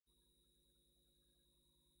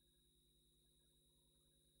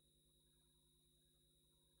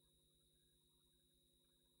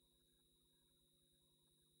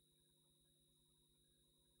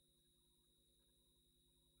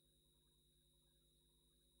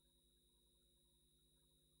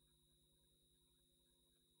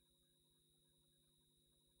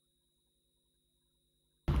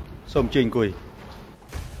សូមជើញអង្គុយ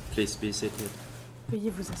Please be seated.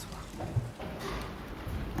 Veuillez vous asseoir.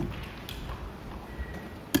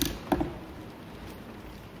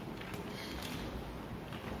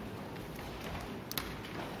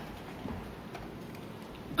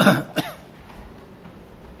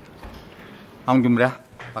 Ôngជំរះ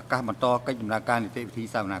ប្រកាសបន្តកិច្ចដំណើរការនីតិវិធី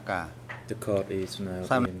សវនាការ The court is now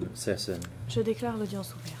in session. Je déclare l'audience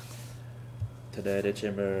ouverte. Today, the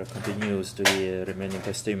chamber continues to hear remaining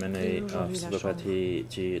testimony of civil party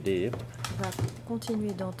Dieb. Va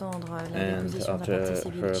continuer d'entendre la And déposition de la after partie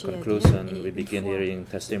civile her CHEA conclusion, et we une begin fois hearing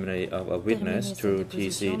testimony of a witness terminée through cette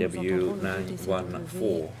déposition, nous TCW entendrons le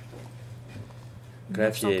 914.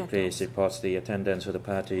 Greffier, please report the attendance of the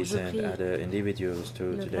parties and other individuals to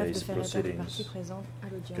today's proceedings.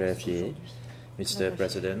 Greffier, Mr.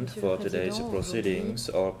 President, for today's proceedings,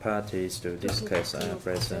 all parties to discuss are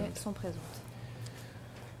present.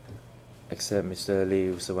 Except Mr.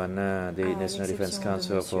 Liu Savanna, the National Defense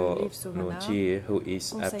Counsel for Nguyen Chea, who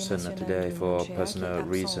is absent today for personal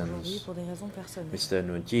reasons. Mr.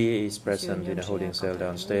 Nguyen Chea is present in the holding cell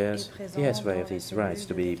downstairs. He has waived his rights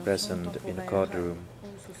to be present in the courtroom.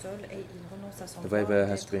 The waiver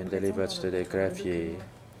has been delivered to the greffier.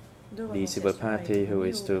 The civil party who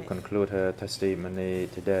is to conclude her testimony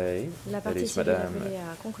today, that is Madame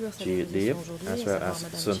Dieb, as well as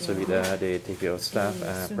Sun Solida, the TPO staff,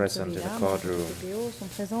 are present in the courtroom.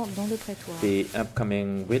 The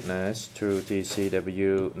upcoming witness through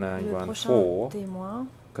TCW 914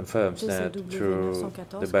 confirms that through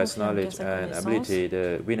the best knowledge and ability,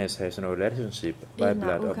 the witness has no relationship by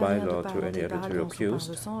blood or by law to any other two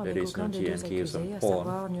accused, that is Nguyen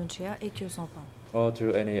Chea and Khieu Samphan, or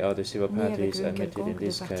through any other civil parties admitted in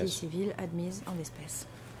this case.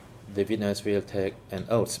 The witness will take an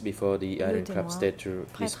oath before the Iron Club statue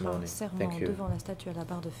this morning. Thank you.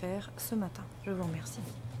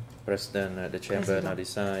 President, the chamber now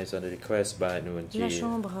decides on the request by Nguyen Chea.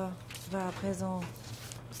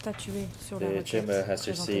 The chamber has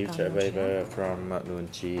received a waiver from Nguyen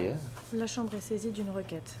Chea. La chambre est saisie d'une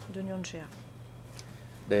requête de Nguyen Chea.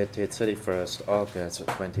 Dated 31st August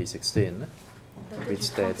 2016, which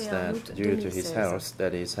states that due to his health,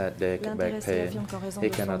 that is headache, back pain, he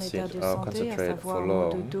cannot sit or concentrate for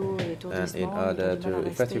long, and in order to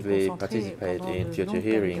effectively participate in future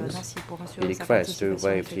hearings, he requests to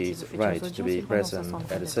waive his right to be present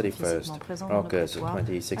at the 31st August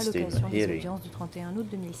 2016 hearing.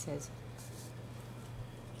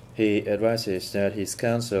 He advises that his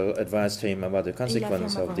counsel advised him about the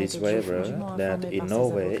consequence of this waiver, that in no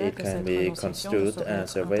way it can be construed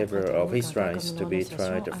as a waiver of his rights to be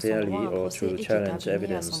tried fairly or to challenge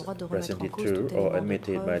evidence presented to or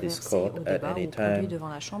admitted by this court at any time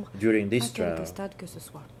during this trial.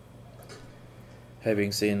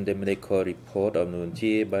 Having seen the medical report of Nguyen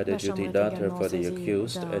Chea by the duty doctor for the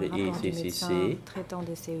accused at the ECCC,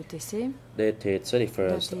 dated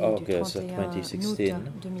 31st August 2016,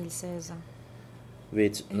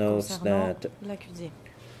 which notes that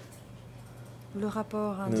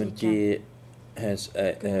Nguyen Chea has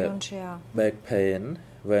a back pain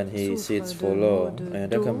when he sits for long,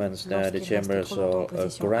 and recommends that the chamber shall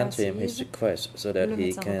grant him his request so that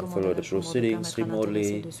he can follow the proceedings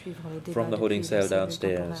remotely from the holding cell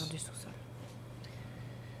downstairs.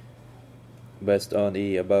 Based on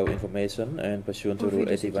the above information and pursuant to Rule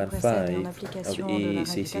 81.5 of the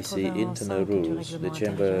ECCC internal rules, the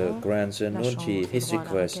chamber grants Nguyen Chea his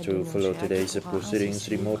request to follow today's proceedings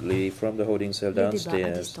remotely from the holding cell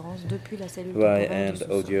downstairs via an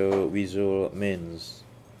audio-visual means.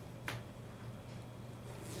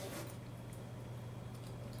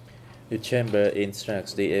 The chamber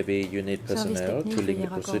instructs the AV unit personnel to link the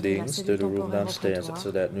proceedings to the room downstairs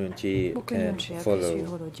so that Nguyen Chea can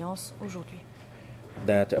follow.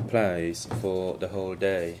 That applies for the whole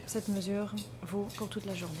day. Cette mesure vaut pour toute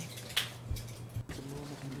la journée.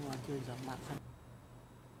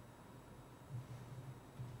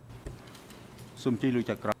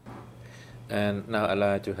 And now I'd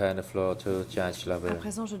like to hand the floor to Judge À Laverne.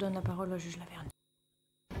 présent, je donne la parole au juge Laverne.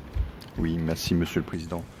 Oui, merci Monsieur le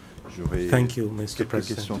Président. J'aurais Thank you, Mr. quelques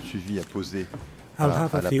President. questions de suivi à poser I'll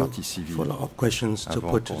have à a la few partie civile follow-up questions to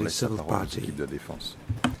avant put to qu'on the laisse la civil parole aux party. équipes de défense.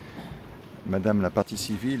 Madame la partie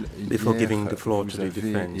civile, Before giving hier, the floor vous to the avez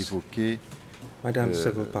defense. évoqué Madam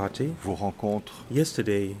Civil Party, vos rencontres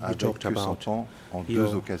yesterday you avec talked Khieu about Samphan en deux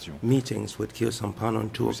your occasions. meetings with Khieu Samphan on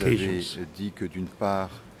two Vous avez occasions. dit que d'une part,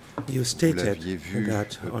 You vous stated l'aviez vu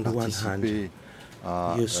that on the one hand, participer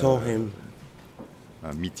à you saw him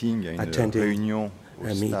un meeting, à une attending réunion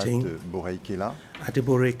a stade meeting Borei-Kela. at the Et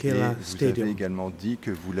Borei-Kela vous Stadium. avez également dit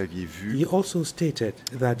que vous l'aviez vu, You also stated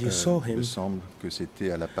that you saw il me him, semble que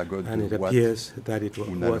c'était à la pagode and it de Wat, appears that it was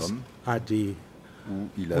Unalom, at the où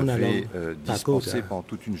il Unalom avait dispensé Pagoda, pendant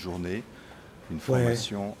toute une journée une where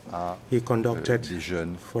formation à he conducted des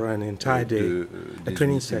jeunes for an entire day a des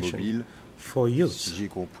training unités session mobiles, for si youths j'ai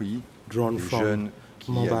compris, drawn des from jeunes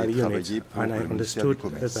qui mobile allaient units, travailler pour and I le ministère du understood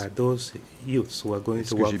Commerce. that those youths were going Est-ce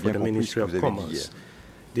to que work j'ai for bien the compris ce Ministry que of vous avez dit Commerce. hier?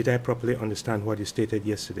 Did I properly understand what you stated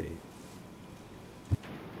yesterday?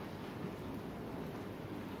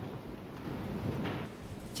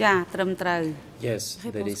 Yes,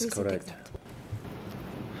 that Réponse is oui, c'est correct. exact.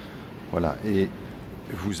 Voilà, et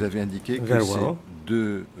vous avez indiqué que Very c'est well.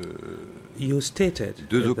 deux You stated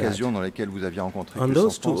occasions that dans lesquelles vous aviez rencontré on Kyo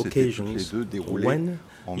those two Sampan, c'était toutes les occasions deux déroulées when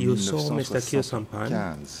en you saw Mr. Kyo Sampan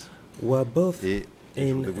 1975. were both Et je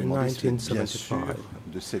in voudrais vous demander si vous êtes bien sûr 1975.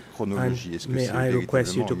 de cette chronologie. Est-ce que May c'est I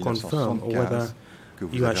request you véritablement to en confirm whether 1975 que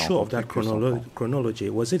vous you are avez sure of rencontré that Kyo Sampan? chronology?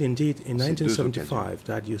 Was it indeed in Ces deux 1975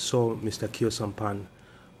 that you saw Mr. Kyo Sampan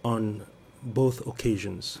on both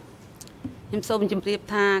occasions? ខ្ញុំសូមជម្រាប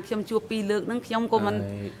ថាខ្ញុំជួបពីរលើកហ្នឹងខ្ញុំក៏មិន I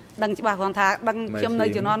ដឹងច្បាស់គាត់ថាដឹងខ្ញុំនៅ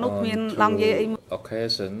ជំនាន់នោះគ្មានឡងយេអី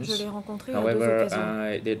occasions. Je l'ai rencontré à deux However, occasions.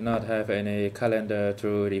 I did not have any calendar to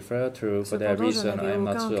refer to. For that Cependant, je reason, n'avais I'm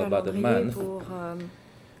not aucun sure about the calendrier month. pour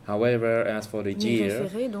However, as for the m'y year,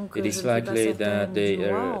 référer, donc it je is ne suis pas likely that certaine the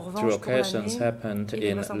du mois. En two revanche, pour occasions l'année, happened il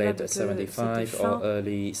est in vraisemblable late que c'était 75 fin or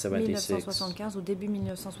early 76. 1975 ou début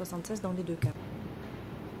 1976 dans les deux cas.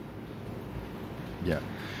 Bien.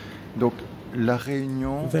 Donc, la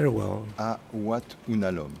réunion Very well. à Wat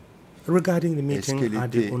Unalom, Regarding the est-ce meeting qu'elle at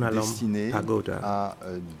the était Unalom destinée Pagoda, à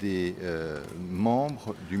des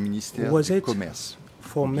membres du ministère was du it Commerce?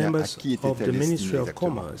 for Ou bien à members qui of était-elle the destinée Ministry of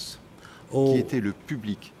exactement? Commerce, Qui or était le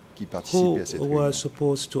public qui who participait à cette réunion? were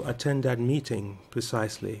supposed to attend that meeting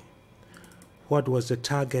precisely? What was the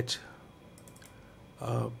target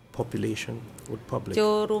population or public? ចូ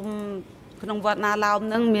លរួមក្នុងវត្តណាឡោម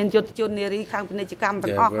ហ្នឹងមានយុទ្ធជននារីខាងពាណិជ្ជកម្មទាំ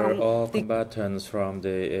ង There អស់ក្នុង were all ទី combatants from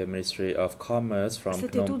the Ministry of Commerce from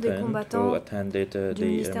C'était Phnom tous des Penh combattants who attended du the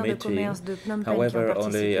ministère de meeting. Commerce de Phnom Penh qui ont However,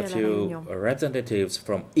 only participé a à la few réunion. representatives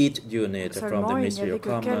from each unit from the Seulement, il n'y Ministry avait of que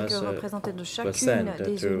Commerce quelques représentants de were chacune sent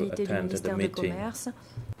des to unités du attend the ministère de meeting. Commerce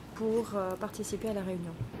pour participer à la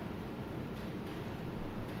réunion.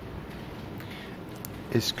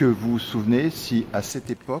 Est-ce que vous vous souvenez si à cette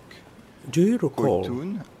époque, Do you recall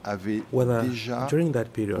Koitoun avait whether déjà... during that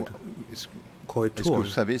period Est-ce que Koitoun vous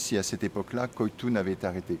savez si à cette époque-là, Koitoun avait été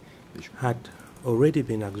arrêté? had already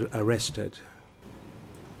been arrested?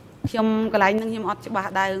 ខ្ញុំកន្លែងហ្នឹងខ្ញុំអត់ច្បាស់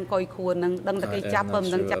ដែរកុយខួនហ្នឹងដឹងតែគេ I ចាប់ am បើ not មិ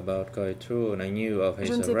នដឹង sure ចាប់ about Koitoun. I knew of Je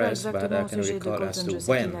his ne sais pas arrest, but I exactement au can sujet de recall as Colton. to Je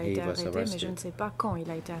sais when qu'il a he été was arrêté, mais je arrested. ne sais pas quand il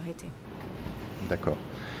a été arrêté. D'accord.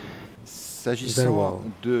 Very S'agissant well.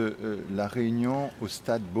 de la réunion au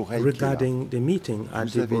stade Borei-Kela, Regarding the meeting at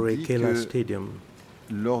Vous the avez dit Borei-Kela que Stadium,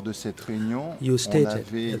 lors de cette réunion, You stated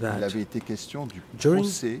il that avait été question du during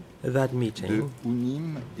procès that de meeting, Unim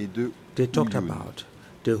et de they talked Huyun. about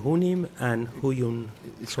the Hunim and Huyun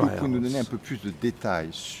Est-ce que vous pouvez nous donner un trials. peu plus de détails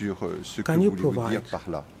sur ce que Can you voulez-vous dire provide par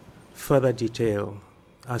là? Further detail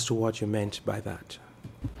as to what you meant by that.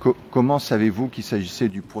 Comment savez-vous qu'il s'agissait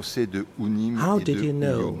du procès de Unim How et did de you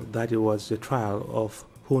know Huyun? that it was the trial of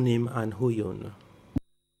Hunim and Huyun?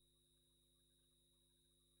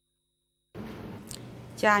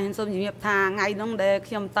 ចាខ្ញុំសូមជំរាបថាថ្ងៃហ្នឹងដែល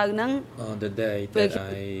ខ្ញុំទៅហ្នឹង On the day that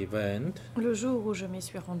I went, Le jour où je m'y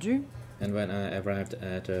suis rendue, and when I arrived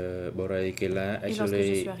at Borei-Kela, lorsque je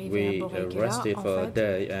actually suis arrivée we à Borei-Kela, rested en for a fait,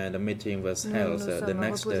 day, and the meeting was nous held nous the sommes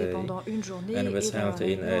next reposés day. pendant une journée and it was et la held in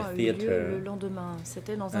réunion a a eu theater. lieu le lendemain.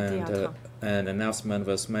 C'était dans un And théâtre. an announcement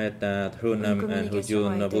was made that Une Hunam and communication a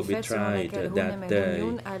Huyun été would be faite selon tried laquelle that Hunem et day.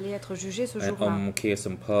 Huyun allaient être jugés ce And jour-là. Kyo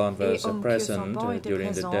Sampan Et was Om Kyo present Sampan était during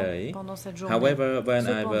the présent day. pendant cette journée. However, when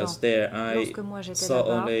I was Cependant, there, I lorsque moi j'étais saw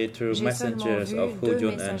là-bas, only two j'ai seulement messengers vu of deux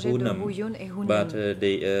Huyun and messagers de Hunam, Huyun et but Hunem.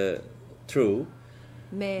 the two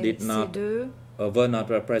Mais did ces not deux were not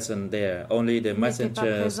present there. Only the n'étaient pas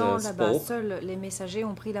messengers présents là-bas. spoke, Seuls les messagers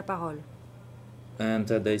ont pris la parole. and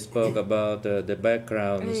they spoke about the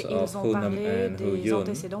backgrounds Et of ils ont Hunam parlé and des Huyun.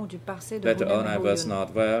 antécédents ou du passé de Later on, I Hunem et was Huyun. not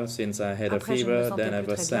well since I had a Après, je ne me fever. sentais Then I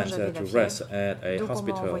plus was très bien, sent j'avais to la rest at a Donc on m'a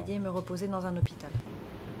hospital. envoyé me reposer dans un hôpital.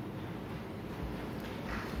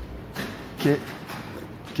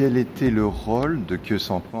 Quel était le rôle de Kyo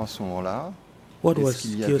Sampan à ce moment-là? What was Est-ce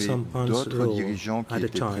qu'il y Kyo avait Sampan's d'autres role dirigeants qui at the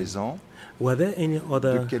étaient time? présents? Were there any De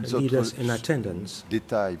other quels leaders in autres attendance?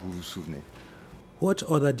 détails vous vous souvenez? What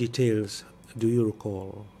other details do you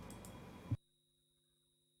recall?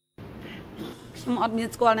 ខ្ញុំអត់មាន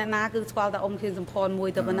ស្គាល់អ្នកណាគឺស្គាល់តែអ៊ំខៀវសំផនមួយ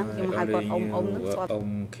ទៅប៉ុណ្ណឹងខ្ញុំហៅគាត់អ៊ំនឹងស្គាល់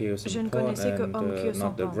Je ne connaissais que Om Kyo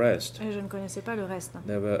Sampan. Et je ne connaissais pas le reste.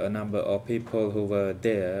 There were a number of people who were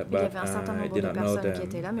there, Il y but avait un certain I nombre did de not know personnes qui them.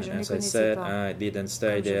 étaient là, mais je ne les As I connaissais said, pas. I didn't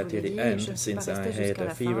stay Comme je there vous till l'ai the dit, end je ne suis since pas I restée had jusqu'à a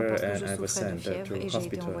la fin fever parce que and je I was souffrais de sent fièvre to et j'ai été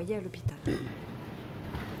hospital. envoyée à l'hôpital.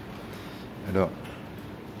 Alors,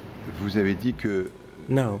 vous avez dit que,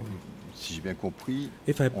 Now, si j'ai bien compris,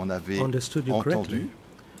 if I on avait understood you entendu correctly,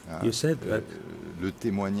 you said that le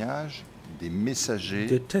témoignage des messagers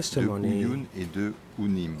the de testimony Uyun et de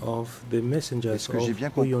Unim. of the messengers Est-ce que j'ai bien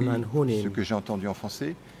of compris Huyun and ce Hunim que j'ai entendu en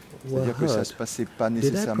français? were C'est-à-dire que ça ne heard? se passait pas Did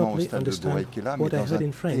I nécessairement au properly stade de understand Boraikela, mais what I dans heard un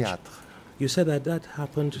in French? théâtre. You said that that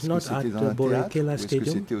happened Est-ce que not at c'était dans the un théâtre Boraikela ou est-ce que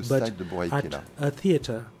Stadium, c'était au but stade de Boraikela? at a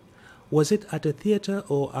theater. Was it at a theater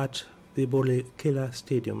or at the Boraikela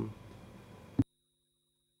Stadium?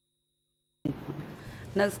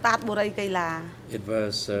 នៅ stade បុរីកីឡា It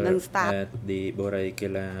was No start. at the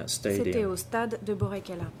Boraikela C'était Stadium. au stade de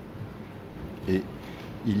Boraikela. Et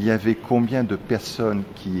il y avait combien de personnes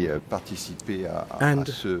qui participaient à And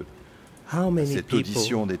how many cette people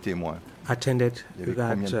audition des témoins? attended Il y avait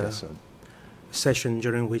combien de that personnes? session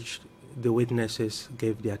during which the witnesses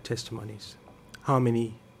gave their testimonies? How many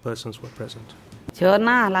persons were present? ច្រើន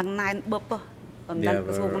ណាស់ឡើងណែនបបអត់ដឹង There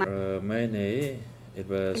ក្រសួងណា were many. It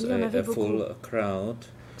was Il y en avait a full beaucoup. crowd.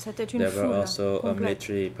 C'était une There were foule also complète.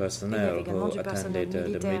 military personnel également who du personnel attended the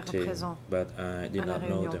militaire meeting, présent but I did à la not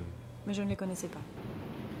know réunion. them. Mais je ne les connaissais pas.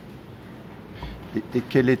 Et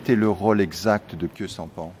quel était le rôle exact de Kyo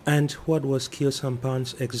Sampan? And what was Kyo Sampan's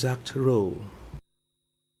exact role?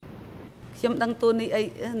 ខ្ញុំដឹងតួនេះអី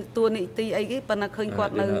តួនេះទីអីគេប៉ុន្តែឃើញគា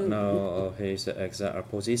ត់ I នៅ did not know his exact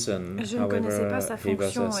position. Je ne connaissais pas sa However, he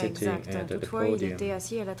was fonction sitting exacte. at the Toutefois, il podium. était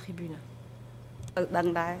assis à la tribune. ទៅដឹង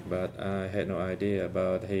ដែរ But I had no idea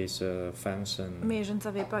about his function. Mais je ne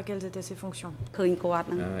savais pas quelles étaient ses fonctions. ឃើញគាត់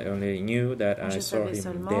ហ្នឹង I only knew that I Je saw savais him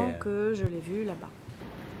seulement there. que je l'ai vu là-bas.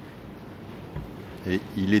 Et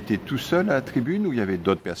il était tout seul à la tribune ou il y avait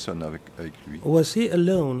d'autres personnes avec lui? Was he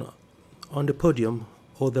alone on the podium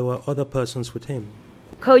or there were other persons with him?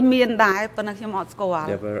 ឃើញមានដែរប៉ុន្តែខ្ញុំអត់ស្គាល់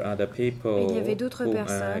There were other people Il y avait d'autres whom I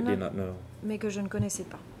personnes. did not know. Mais que je ne connaissais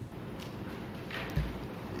pas.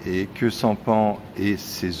 Et Kyo Sampan et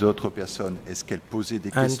ces autres personnes, est-ce qu'elles posaient des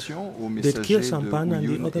And questions aux did messagers Kyo de Sampan and the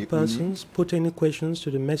Uyun other et Unim? persons put any questions to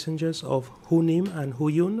the messengers of Hunim and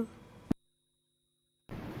Huyun?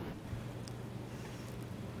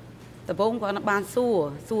 ដំបូងគាត់បានសួ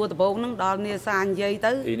រដំបូងហ្នឹងដល់នាសានិយាយ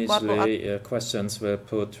ទៅគាត់ក៏អត់ Initially, questions were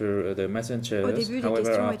put to the messengers. Au début, les However,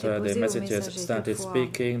 questions after étaient the posées aux messengers messagers. started Toutefois,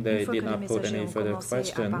 speaking, une they fois did que les not put messagers any ont further commencé à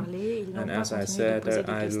questions. parler, ils n'ont And pas as I continué de said, poser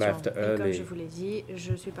des I questions. left Et comme early. je vous l'ai dit,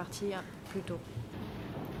 je suis partie plus tôt.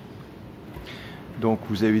 Donc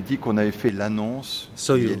vous avez dit qu'on avait fait l'annonce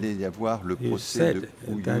So qu'il you- allait y avoir le You procès said de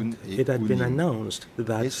that Uyun et it had been Unim. announced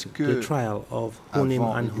that Est-ce que the trial of Hunim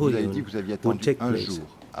Avant, and vous avez dit Huyun que vous aviez would attendu take un place. jour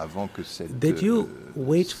avant que cette, Did you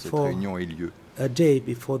wait cette for réunion ait lieu. a day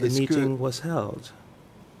before the Est-ce que- meeting was held?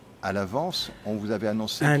 À l'avance, on vous avait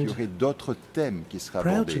annoncé And qu'il y aurait d'autres thèmes qui seraient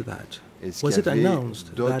Prior abordés. to that, Est-ce was qu'il it y avait announced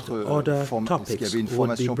that d'autres other est-ce qu'il y topics avait une would be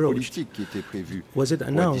formation broached? politique qui était prévue? Was it pour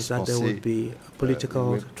announced that there dispenser, would be a political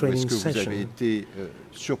ou est-ce training que vous avez session? été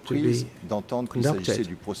surprise to be d'entendre qu'il conducted? s'agissait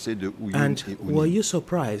du procès de Uyun And et were Unim? you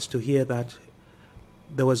surprised to hear that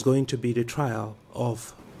there was going to be the trial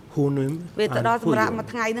of Hunim ពេលទៅ and ដល់សម្រាប់មួយ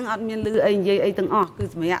Huyun? ថ្ងៃហ្នឹងអត់មានលឺអីនិយាយអីទាំងអស់គឺ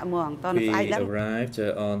សម្រាប់ហ្មងតនៅ We ស្អែកឡើង arrived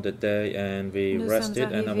on the day and we Nous rested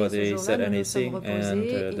sommes and arrivés nobody ce jour-là, said nous nous anything sommes and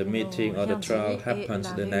reposés, the ils meeting n'ont or the rien trial dit, et happened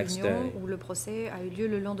la the next réunion day. où le procès a eu lieu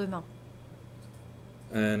le lendemain.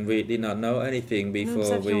 And we did not know anything before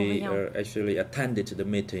savions we rien. actually attended to the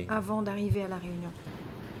meeting. Avant d'arriver à la réunion.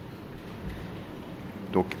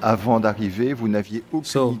 Donc avant d'arriver, vous n'aviez aucune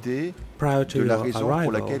So, idée Prior to de la your raison pour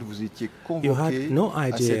arrival, laquelle vous étiez you had convoqué no à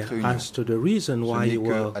idea cette réunion. as to the reason Ce why n'est you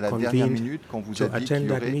were qu'à la dernière convened minute qu'on vous to a dit qu'il attend y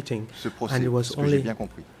that aurait meeting, ce procès, and it was ce que j'ai only bien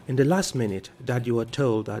compris. in the last minute that you were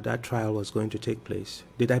told that that trial was going to take place.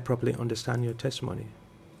 Did I properly understand your testimony?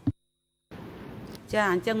 ចា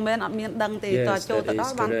អញ្ចឹងមែនអត់មានដឹងទេត Yes, ចូល that ទៅដ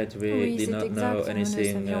ល់ is បាន correct. We Oui, did c'est not exact. know Nous ne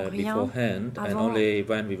anything savions rien beforehand, and avant. only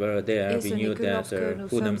when we were there, Et we ce knew n'est que that lorsque nous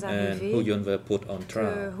Hunim sommes and arrivés Huyun were put on Que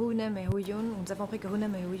trial. Hunem et Huyun, nous avons appris que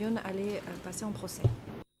Hunem et Huyun allaient passer en procès.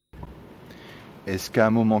 Est-ce qu'à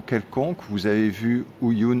un moment quelconque, vous avez vu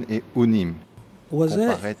Uyun et Unim Was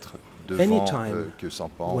there comparaître any devant time Kyo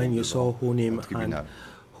Sampan when you devant saw Hunim un and tribunal?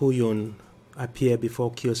 Huyun appear before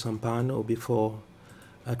Kyo Sampan or before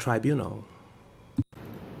a tribunal?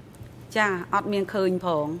 ចាអត់មានឃើញផ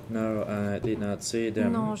ង No, I did not see them,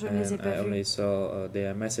 Non, je ne les ai and pas I only vus. saw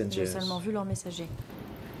their J'ai messengers. seulement vu leurs messagers.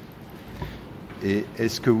 Et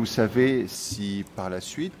est-ce que vous savez si par la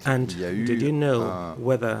suite il y a eu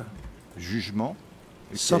un jugement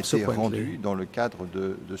qui a été rendu dans le cadre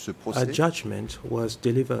de ce procès? A judgment was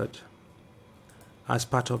delivered as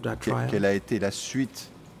part of that trial. Quelle a été la suite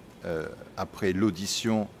après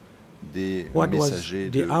l'audition des messagers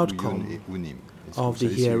de Huyun et Hunim? Of the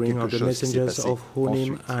hearing of the messengers of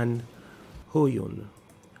Hunim and Huyun?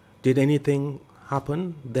 Did anything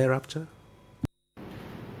happen thereafter?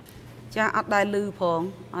 I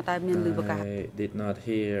did not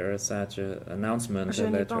hear such an announcement. Je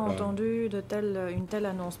n'ai pas entendu une telle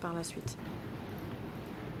annonce par la suite.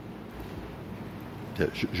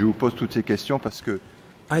 Je vous pose toutes ces questions parce que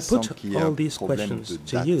I put all these questions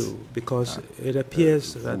to you because it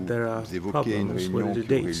appears that there are problems with the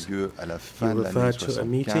dates. You referred to a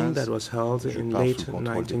meeting that was held in late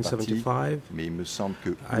 1975.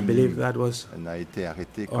 I believe that was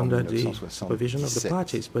under the supervision of the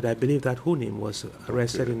parties, but I believe that Hunim was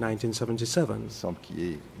arrested in 1977.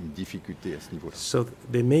 So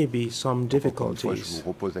there may be some difficulties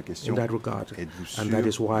in that regard, and that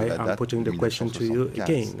is why I'm putting the question to you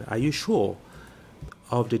again. Are you sure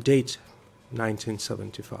of the date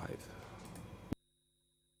 1975?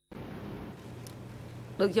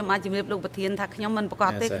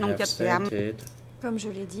 Comme je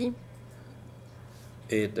l'ai dit,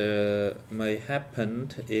 it may happen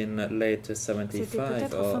in late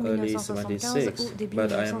 75 or early 76,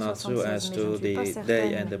 but I am not sure as to the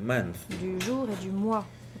day and the month. Du jour et du mois.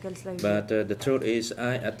 But the truth is,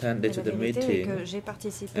 I attended to the meeting,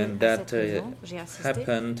 and that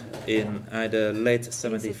happened in either late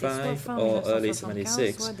 75 or early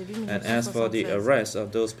 76. And as for the arrest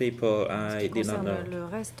of those people, I did not know. Le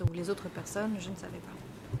reste ou les autres personnes, je ne savais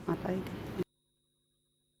pas.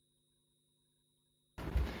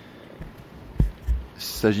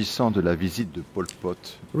 S'agissant de la visite de Pol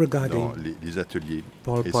Pot dans les ateliers,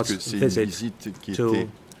 est-ce que c'est une visite qui était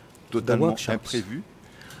totalement imprévue?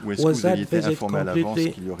 Ou est-ce que vous aviez été informé à l'avance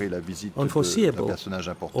qu'il y aurait la visite d'un personnage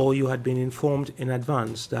important? Or you had been informed in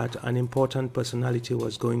advance that an important personality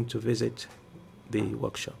was going to visit the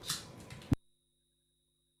workshops?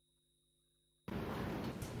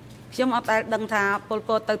 I did not know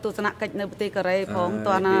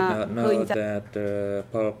that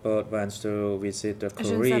Pol Pot wants to visit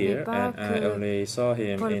Korea, and I only saw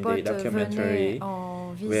him in the documentary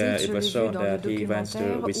where it was shown that he wants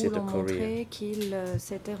to visit Korea. Qu'il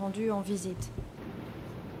s'était rendu en visite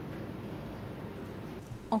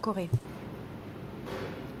en Corée.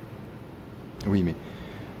 Oui, mais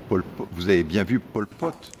vous avez bien vu Pol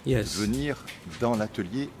Pot venir dans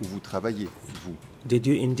l'atelier où vous travaillez, vous? Did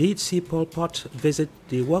you indeed see Pol Pot visit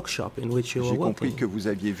the workshop in which you were working? J'ai compris que vous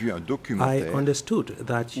aviez vu un documentaire. I understood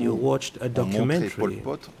that you watched a documentary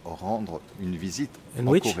Pol Pot rendre une visite en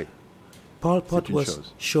Corée. Pol Pot was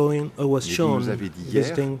shown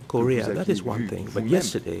visiting Korea. That is one thing. But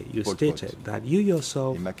yesterday you stated that you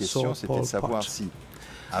yourself saw Pol Pot.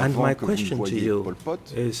 And my question to you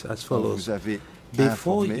is as follows.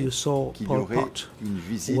 Before you saw Pol Pot,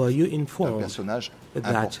 were you informed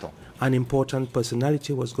that an important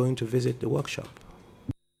personality was going to visit the workshop?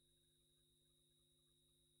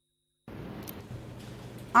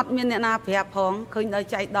 Nobody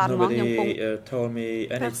told me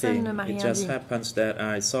anything. It just happens that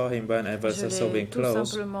I saw him when I was sewing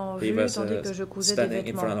clothes. He was standing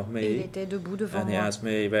in front of me, and he asked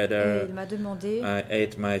me whether I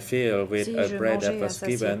ate my fill with a bread that was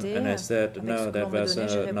given, and I said no, that was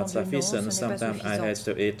not sufficient. Sometimes I had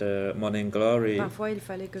to eat morning glory.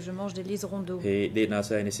 He did not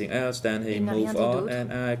say anything else. Then he moved on,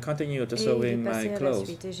 and I continued to sewing my clothes.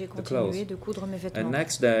 And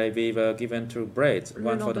next day we were given two breads,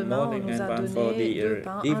 one for the morning and one for the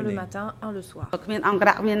evening.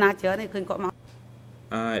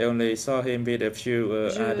 I only saw him with a few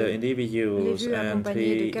other individuals, and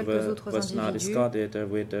he was not escorted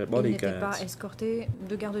with bodyguards.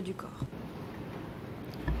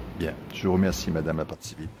 Bien, je vous remercie, Madame la partie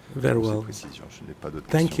civile. Very well.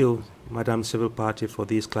 Thank you, Madame Civil Party, for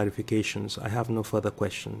these clarifications. I have no further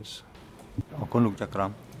questions.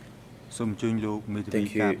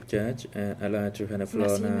 Thank you, Judge. I'd like to hand the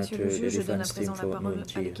floor now to the defense team for Nguyen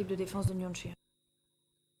CHEA.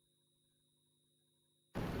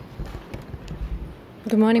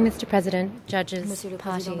 Good morning, Mr. President, judges, Monsieur le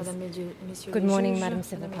Président, Mesdames, Messieurs Good les morning, juges, Madam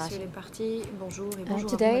Civil Mesdames, Messieurs les Party. partis, bonjour et bonjour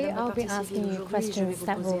Today, à vous, I'll be Madame la partie asking civile. you Aujourd'hui, je vais questions vous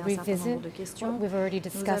that poser will un certain revisit nombre de questions. what we've already Nous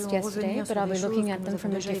discussed allons yesterday, revenir but sur I'll des be choses looking que at nous them avons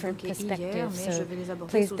from a déjà different évoquées hier, perspective, mais je so vais les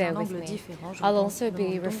aborder please sous bear un with angle me. différent. Je I'll vous also demande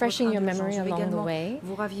be donc refreshing votre your indulgence. memory Je vais along the également way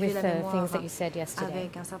vous raviver with la the mémoire things that you said yesterday.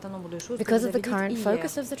 avec un certain nombre de choses que Because vous of avez the current dites hier.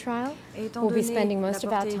 focus of the trial, Étant we'll be donné spending la most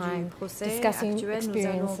of our portée du time procès discussing actuel, nous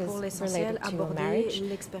allons experiences pour l'essentiel related to your aborder marriage. But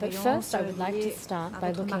l'expérience first, I would like to liée start à by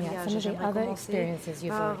votre looking at mariage. some of the J'aimerais other commencer experiences you've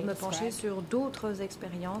par already me pencher described. sur d'autres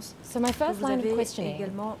expériences So my que first vous line of avez questioning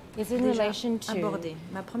également is in déjà relation to abordées.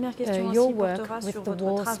 Ma première question your ainsi work portera with sur the votre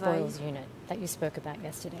war travail spoils unit that you spoke about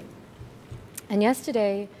yesterday. And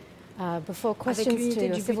yesterday, before questions to l'unité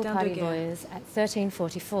your du civil butin de party guerre. lawyers at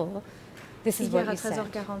 13:44, this is Hier what à you said.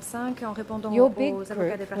 13h45, en répondant Your big aux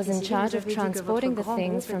avocats des group was parties in civiles, charge vous of avez dit que votre transporting the grand things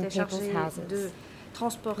groupe from était people's chargé de houses.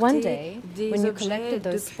 transporter One day, des when you objets collected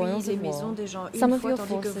those depuis spoils les of maisons war, des gens. some Une of fois, your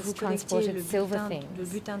tandis que forces vous collectiez transported silver le things.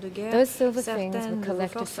 butin de guerre, Those silver things certaines were de vos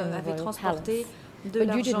collected forces from the avaient royal transporté palace. de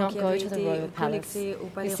But you did l'argent not qui go avait to the été royal palace. collecté au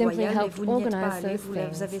palais You simply royal, mais helped vous n'y êtes pas organize allé, those vous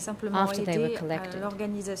things avez simplement after they were aidé à collected.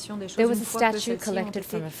 l'organisation des There choses was une a fois que statue celles-ci ont collected été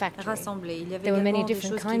from a factory. rassemblées. Il y avait There were many également des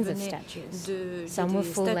different choses qui kinds of venaient statues. de Some were des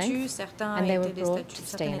full statues, length, certains and they were étaient des brought statues, to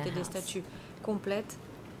stay certaines in a étaient des house. statues complètes.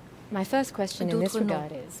 My first question in this D'autres non.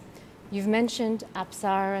 regard is, you've mentioned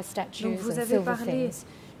Apsara Donc statues vous and avez silver parlé things.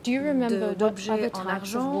 Do you remember what d'objets other en types of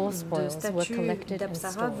argent, war de spoils were statues collected and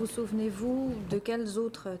d'Apsara. Vous stored? souvenez-vous de quels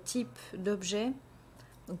autres types d'objets,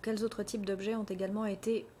 donc quels autres types d'objets ont également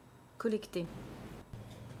été collectés?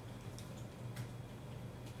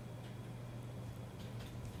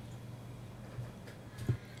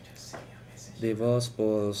 The war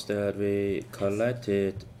spoils that we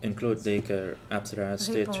collected include the Apsara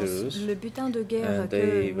statues, Le butin de guerre and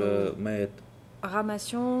they que were nous made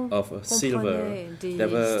ramassions of silver. comprenait des There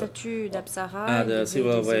were statues d'Apsara, il y other avait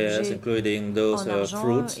silverwares, des objets including those en argent,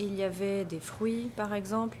 fruits, il y avait des fruits par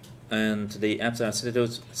exemple, and the Apsara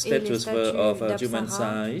statues statues were of human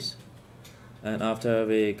d'Apsara size. And after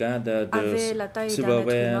we gathered avaient those la taille d'un être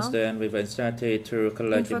silverwares, humain. then we started to Une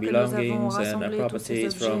collect the fois que nous avons belongings and rassemblé tous ces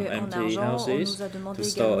properties from objets en empty argent, on houses nous a demandé to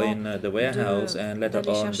store également in the warehouse, and later d'aller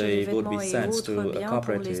on chercher les they would be vêtements et sent autres to biens pour les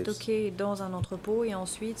cooperatives. stocker dans un entrepôt et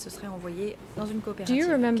ensuite ce serait envoyé dans une Do coopérative. you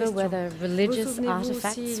remember Question. whether Vous religious souvenez-vous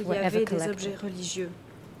artifacts s'il y were ever avait des collected? objets religieux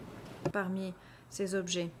parmi ces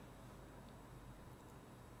objets?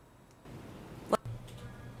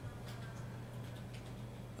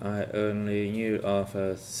 I only knew of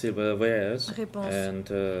silverwares, Réponse. and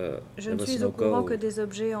Je there ne was suis no au courant que gold. des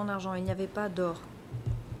objets en argent, il n'y avait pas d'or.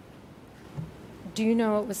 Do you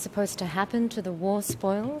know what was supposed to happen to the war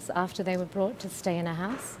spoils after they were brought to stay in a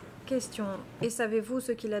house? Question. Et savez-vous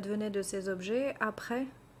ce qu'il advenait de ces objets après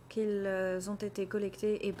qu'ils ont été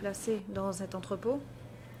collectés et placés dans cet entrepôt?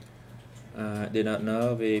 I did not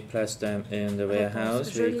know. We placed them in the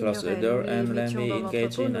warehouse. Je We closed the door l'ignorais. and Nous les then mettions we dans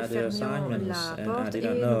engaged l'entrepôt, in nous other fermions assignments, la and I porte did et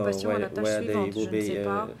not nous know passions à la tâche where they suivante. Je would ne sais be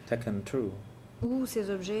pas taken through. où ces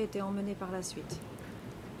objets étaient emmenés par la suite.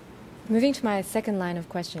 Moving to my second line of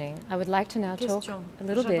questioning, I would like to now talk Question. a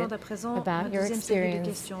little bit J'aborde à présent about la your deuxième série de experience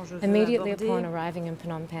questions. Je veux immediately aborder upon arriving in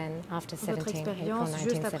Phnom Penh after votre 17 April expérience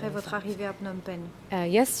juste après votre 1975. arrivée à Phnom Penh.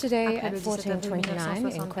 Yesterday Après at le 17 avril 14:29, in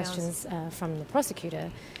 1975. questions from the prosecutor,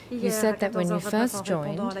 you Hier, said à that when you 14h29, first en joined,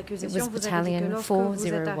 répondant à it l'accusation, was vous avez dit que Battalion lorsque vous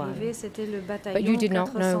êtes 401. arrivé, c'était le But bataillon you did not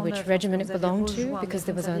know 409. which regiment it Vous avez belonged to rejoint, because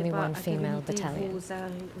there mais was vous ne only saviez pas one à quelle female unité battalion.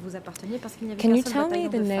 vous apparteniez parce qu'il n'y avait Can you qu'un seul tell me bataillon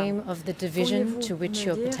the de femmes. name of the division Pourriez-vous to which me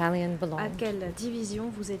your dire battalion à belonged? quelle division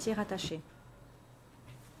vous étiez rattaché?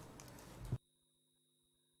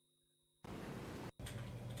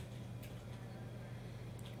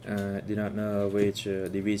 I did not know which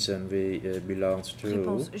division we belonged to.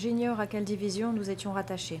 Réponse. J'ignore à quelle division nous étions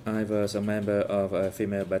rattachés. I was a member of a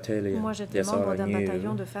female battalion. Moi, j'étais That's all membre I d'un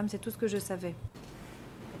bataillon knew. de femmes, c'est tout ce que je savais.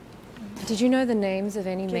 Did you know the names of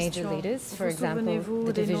any major Question. leaders, for Vous example, souvenez-vous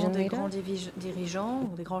the des noms division des leader? grands dirigeants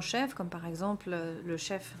ou des grands chefs, comme par exemple le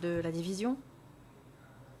chef de la division?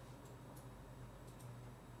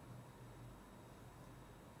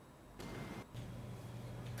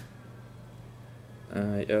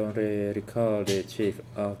 I only recall the chief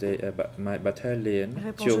of my battalion,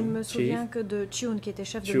 Réponse. Je ne me Chief, souviens que de Chun, qui était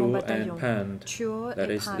chef de mon Chu bataillon. and Pan, Chio that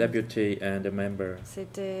et is Pan. deputy and a member.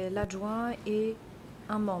 C'était l'adjoint et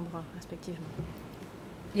un membre, respectivement.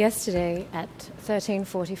 Yesterday at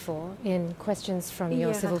 13:44, in questions from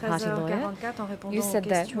your civil party lawyer, you said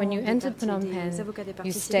that when you entered Phnom Penh,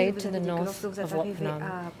 you stayed to the north of Wat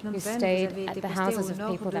Phnom. You stayed at the houses of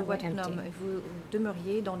people that were empty.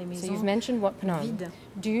 So you've mentioned Wat Phnom.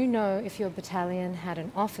 Do you know if your battalion had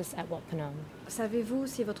an office at Wat Phnom? Savez-vous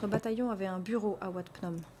si votre bataillon avait un bureau à Wat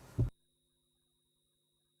Phnom?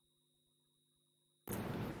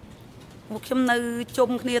 We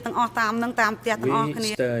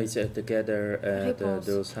stayed together at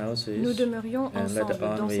those houses. Nous demeurions ensemble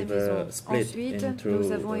dans ces maisons. Ensuite, nous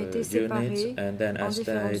avons été séparés en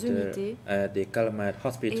différentes unités. At the Calmet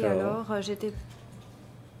Hospital. Et alors,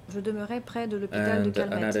 je demeurais près de l'hôpital de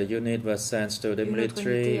Calmet. Another unit was sent to the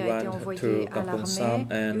military, one to Kampong Sam,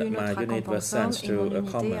 and my unit was sent to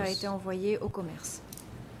unité a été envoyée au commerce.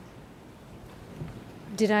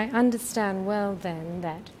 Did I understand well then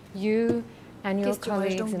that you and your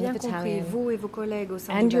colleagues in the battalion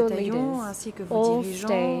and your leaders all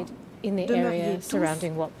stayed in the area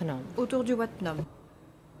surrounding Wat Phnom? Autour du Wat Phnom.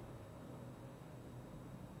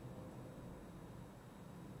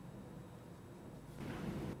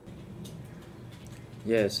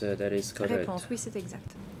 Yes, that is correct. Réponse, oui, c'est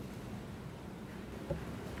exact.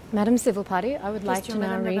 Madam Civil Party, I would like to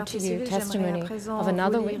now read to you testimony of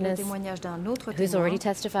another witness who's already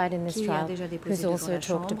testified in this trial, who's also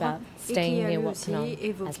talked about staying near Wat Phnom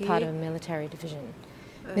as part of a military division.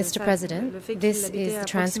 Mr. President, this is the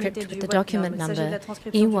transcript with the document number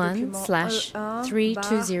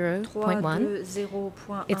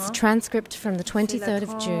E1/320.1. It's a transcript from the 23rd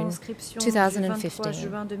of June,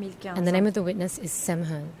 2015, and the name of the witness is Sem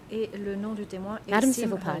Hun. Madam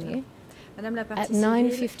Civil Party, at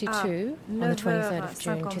 9:52 on the 23rd of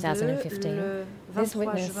June 2015, this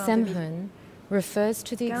witness, Sem Hun, refers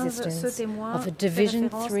to the existence of a Division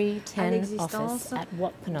 310 office at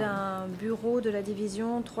Wat Phnom.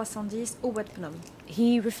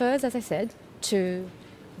 He refers, as I said, to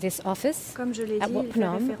this office at Wat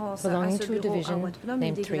Phnom belonging to a division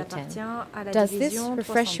named 310. Does this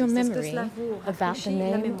refresh your memory about the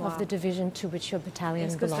name of the division to which your battalion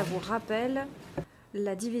belonged?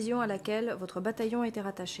 La division à laquelle votre bataillon était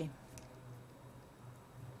rattaché.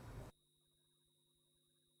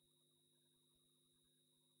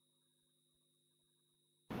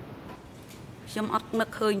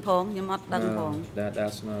 That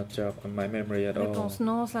does not jog on my memory at all. Réponse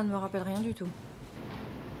non, cela ne me rappelle rien du tout.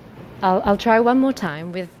 I'll try one more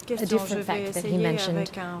time with a different fact that he mentioned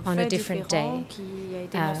on a different day.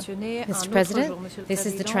 Mr. President, this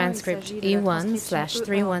is the transcript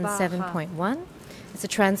E1/317.1. It's a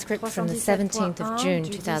transcript from the 17th of June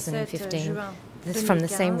 2015, from the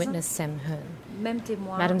same witness, Sem Hun.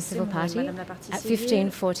 Madam Civil Party, at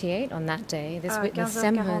 15:48 on that day, this witness,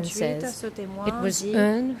 Sem Hun, says it was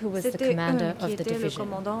Un who was the commander of the division.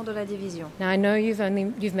 Now, I know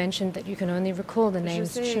you've mentioned that you can only recall the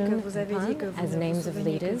names Chun and Han as names of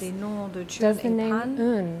leaders. Does the name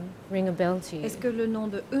Un ring a bell to you? Est-ce que le nom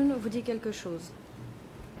de Un vous dit quelque chose?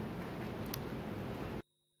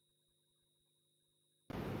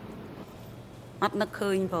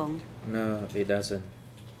 No, it doesn't.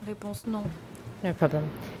 Réponse non. No problem.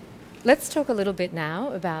 Let's talk a little bit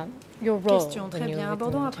now about your role when you were with the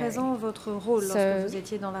Abordons à présent votre rôle lorsque vous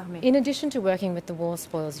étiez dans l'armée. In addition to working with the War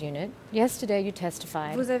Spoils Unit, yesterday you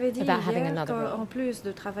testified about having another role. En plus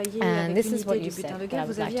de travailler and avec this is what l'unité you du butin said de that I guerre,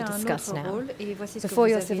 would vous like aviez to un discuss autre now. rôle et voici ce que Before vous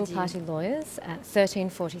your avez civil dit. party lawyers at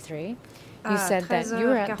 13:43, you said that you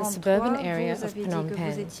were at the suburban area of Phnom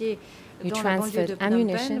Penh. You transferred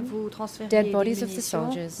ammunition, dead bodies of the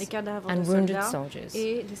soldiers, and wounded soldiers.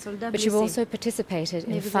 But you also participated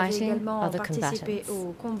in fighting other combatants.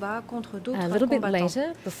 A little bit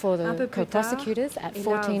later, before the co-prosecutors at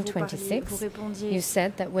 14:26, you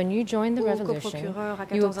said that when you joined the revolution,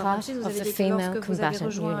 you were part of the female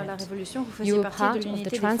combatant unit. You were part of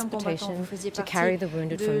the transportation to carry the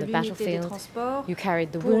wounded from the battlefield. You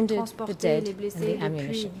carried the wounded, the dead, and the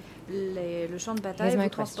ammunition. Here's my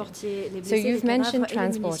question. So you've mentioned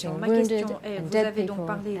transporting wounded and dead people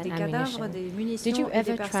and ammunition. Did you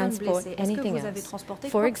ever transport anything else?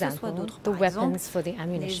 For example, the weapons for the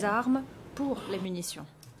ammunition. Les armes pour les munitions.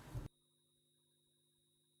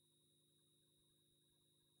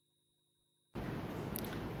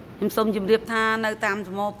 ខ្ញុំសូមជម្រាបថានៅតាមស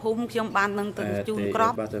មរភូមិខ្ញុំបាននឹងទៅជូនគ្រា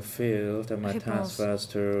ប់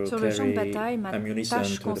Sur le champ de bataille, ma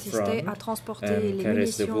tâche consistait à transporter les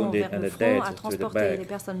munitions vers le front, à transporter les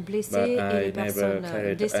personnes blessées et les personnes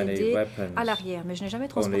décédées à l'arrière. Mais je n'ai jamais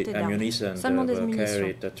transporté d'armes, seulement des munitions.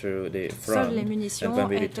 Seules les munitions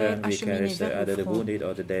étaient acheminées vers le front.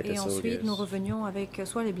 Et ensuite, nous revenions avec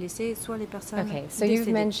soit les blessés, soit les personnes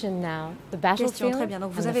décédées. Question, très bien.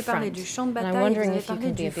 Donc, vous avez parlé du champ de bataille, vous avez parlé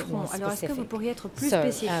du front. Alors, est-ce que vous pourriez être plus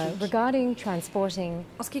spécifique?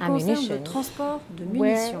 En ce qui concerne le transport de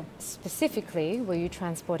munitions,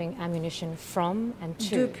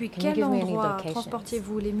 depuis quel endroit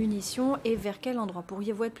transportiez-vous les munitions et vers quel endroit?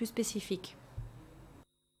 Pourriez-vous être plus spécifique?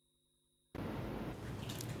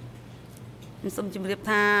 ខ្ញុំសូមជម្រាប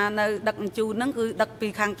ថានៅដឹកជញ្ជូនហ្នឹងគឺដឹកពី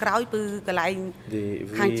ខាងក្រោយគឺកន្លែង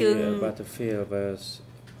ខាងជើង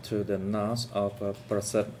to the north of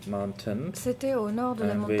Prasad Mountain. C'était au nord de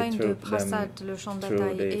la montagne de Prasad, le champ de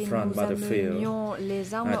bataille, et nous amenions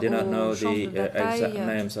les armes au champ de bataille de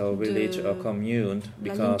la ligne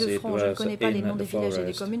de front. Je ne connais pas les noms des villages et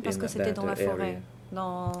des communes parce que c'était dans la forêt,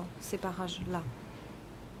 dans ces parages-là.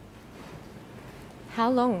 How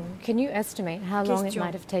long, can you estimate how long it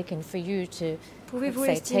might have taken for you to Pouvez-vous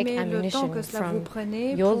estimer le temps que cela vous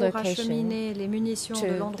prenait pour acheminer les munitions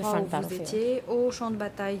de l'endroit où vous étiez au champ de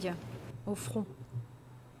bataille, au front,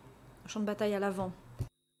 au champ de bataille à l'avant?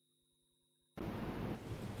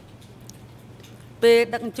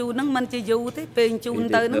 Réponse,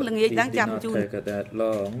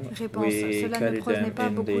 cela ne prenait pas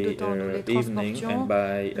beaucoup de temps. Nous les transportions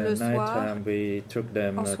le soir,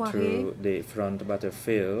 en soirée,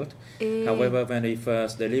 et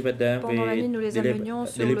pendant la nuit, nous les amenions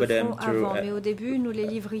sur le front avant. Mais au début, nous les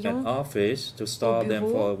livrions au bureau,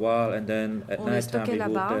 on les stockait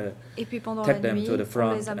là-bas, et puis pendant la nuit, on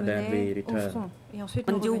les amenait au front. Et ensuite,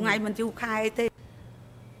 nous revenions.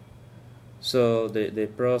 So the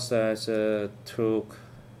process took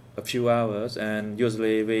a few hours, and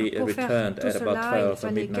usually we returned at about 12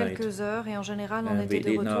 at midnight. Quelques heures, et en général, on était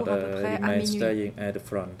de retour à peu près à minuit.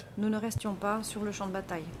 Nous ne restions pas sur le champ de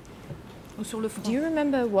bataille ou sur le front. Do you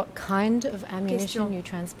remember what kind of ammunition you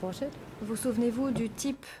transported? Vous souvenez-vous du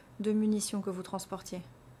type de munitions que vous transportiez?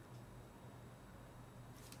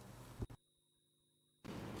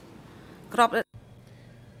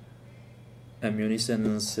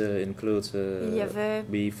 Ammunition includes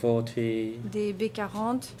B40, des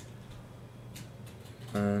B40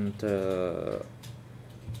 and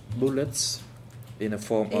bullets in the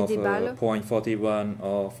form of .41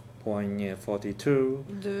 or .42,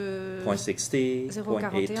 .60,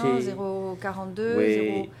 .80.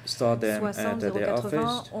 We store them at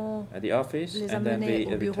the office, and then we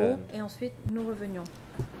return. Et ensuite nous revenions.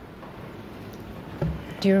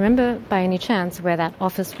 Do you remember by any chance where that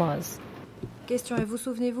office was? Question, et vous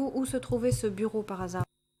souvenez-vous où se trouvait ce bureau par hasard?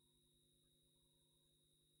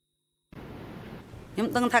 I knew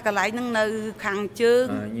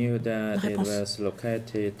that it was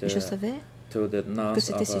located to the north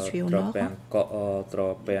of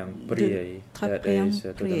Tropang Priay, that is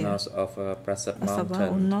to the north of Prasad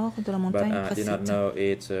Mountain, but I did not know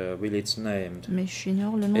its village name.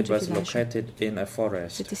 It was located in a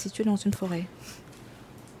forest.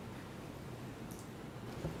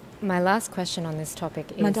 My last question on this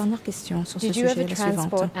topic is, Ma dernière question sur ce did you sujet ever est la suivante.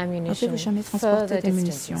 transport ammunition Avez-vous jamais transporté further des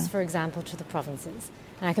distances, munitions for example, to the provinces?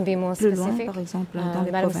 And I can be more plus loin, specific. par exemple, dans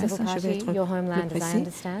les Madame provinces, Civil je vais Party, être your plus homeland, as I précis.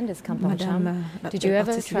 understand, is Kampong Cham. Madame Did you ever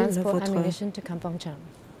Partie civile, transport votre ammunition to Kampong Cham?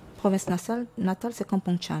 province natale, c'est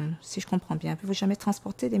Kampong Cham, si je comprends bien. Avez-vous jamais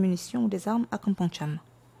transporté des munitions ou des armes à Kampong Cham?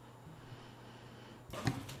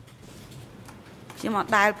 No,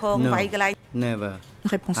 never.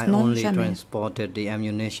 Réponse I non, only jamais. transported the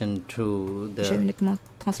ammunition to J'ai the uniquement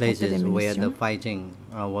transporté des places where the munitions fighting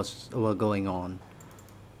were going on.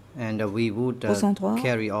 And we would aux endroits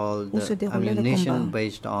carry all où se the déroulaient les ammunition combats.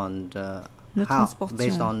 based on Nous based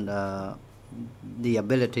transportions on the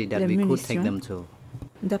ability that les we could take them munitions to.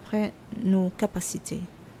 d'après nos capacités.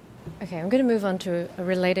 Okay, I'm going to move on to a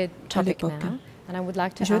related topic l'époque. now. And I would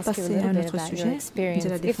like to Je vais ask you a passer à little un bit autre about your sujet experience, de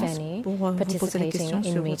la if défense, any, pour vous poser la participating question in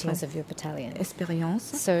sur meetings votre of your battalion. expérience.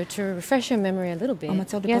 So to refresh your memory a little bit, En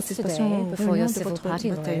matière de yesterday, participation aux before your réunions de civil votre party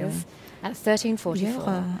bataillon, lawyers, at 1344, hier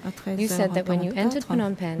à you said that when you entered 13h44,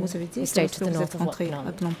 Phnom Penh, vous avez dit you que stayed lorsque to the vous north êtes of Wat rentré à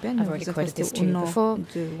Phnom. Phnom Penh, I've vous already êtes quoted this resté to au you nord before.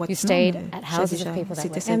 de Wat You Phnom. stayed at J'ai houses déjà of people that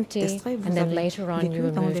cité were cet empty, extrait. and Vous then avez later on you vécu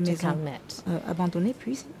were dans des moved to maisons Calmette. abandonnées,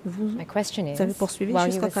 puis vous My question is, avez poursuivi while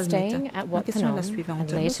you jusqu'à were staying Calmette. at Ma Wat question est la Phnom suivante. and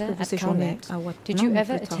Lorsque later vous at séjournez Calmette, à Wat did Phnom you et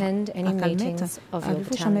ever plus tard attend any à Calmette, meetings of your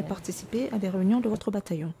avez-vous jamais battalion? participé à des réunions de votre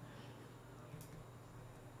bataillon?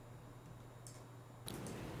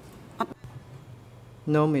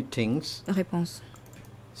 No meetings. Réponse.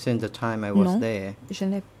 Since the time I was non, there, je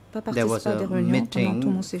n'ai pas participé à des réunions pendant tout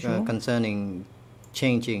mon séjour. Concerning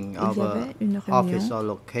changing our office or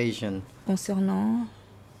location. Concernant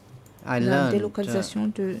la délocalisation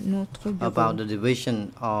de notre bureau. About the division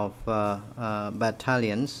of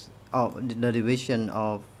battalions, the division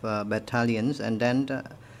of battalions, and then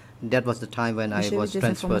that was the time when I was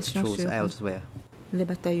transferred to elsewhere. Les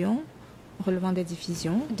bataillons relevant des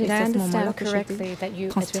divisions. Did I understand correctly that you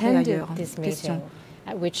attended this meeting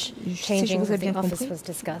at which changing of the office was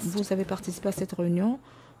discussed? Vous avez participé à cette réunion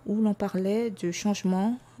où l'on parlait du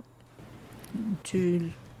changement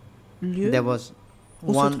du lieu. There was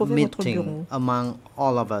one meeting among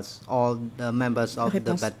all of us, all the members of the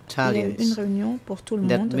battalions. Une réunion pour tout le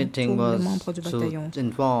that monde, meeting was to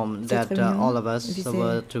inform that all of us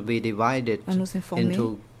were to be divided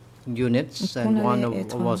into units, and one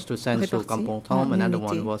was to send to Kampong Thom, another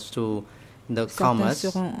one was to the commerce,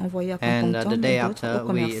 and the day after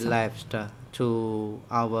we left to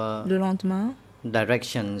our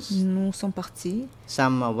directions. Nous sommes partis.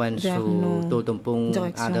 Some went to Do Tumpung,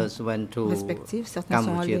 others went to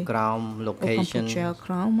Kampuchea Kram location.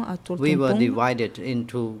 We were divided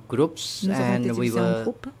into groups, and we were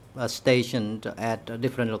stationed at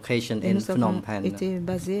different locations in Phnom Penh.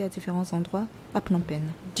 Basés à différents endroits à Phnom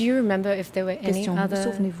Penh. Do you remember if there were any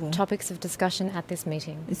other topics of discussion at this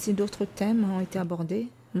meeting? Si d'autres thèmes ont été abordés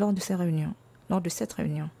lors de ces réunions, lors de cette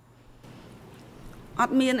réunion?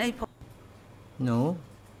 No.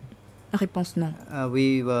 Réponse non.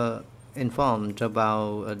 We were informed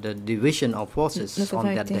about the division of forces Nous on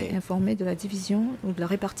avons that day. été informés de la division ou de la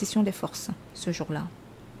répartition des forces ce jour-là.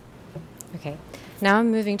 Okay. Now I'm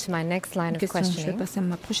moving to my next line of questioning. Je vais passer à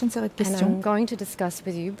ma prochaine série de And questions. I'm going to discuss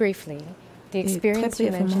with you briefly the Et très experience you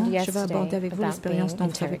brièvement, mentioned je vais aborder yesterday avec vous about l'expérience being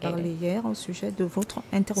dont vous avez parlé interrogated. hier au sujet de votre So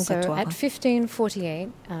interrogatoire. at 15:48,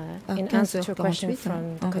 in answer to a question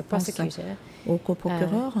from the en réponse co-prosecutor, au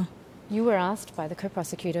coprocureur, you were asked by the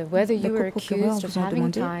co-prosecutor whether you were accused of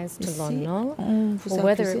having ties to Lon Nol, or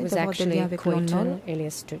whether it was actually Koiton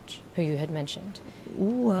alias Tuch, who you had mentioned.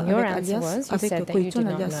 ou Your avec answer alias, was you avec said that you Koiton did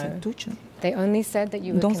not alias know. Tuch, They only said that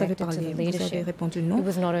you were dont vous avez connected to parlé. the Vous avez leadership. répondu It non.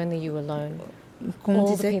 was not only you alone. Qu'on All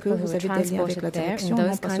the disait que people who vous were avez des liens avec transported la there in direction, non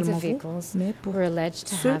those pas kinds seulement of vous, vehicles mais pour were alleged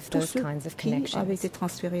to have tous those ceux kinds of qui avaient connections. été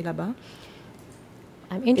transférés là-bas.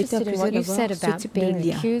 I'm interested in what you said d'avoir ce about type de being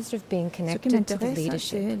lien. accused of being Ce qui connected to the m'intéresse,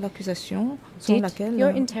 leadership. c'est l'accusation selon Did laquelle your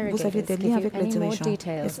vous avez interrogators des give liens you avec les any more dirigeants.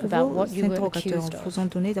 details Est-ce que about vos what you were interrogateurs accused of? vous ont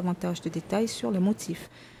donné davantage de détails sur les motifs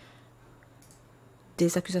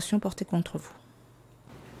des accusations portées contre vous?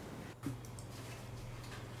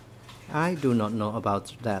 I do not know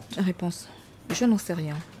about that. Réponse. Je n'en sais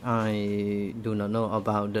rien. I do not know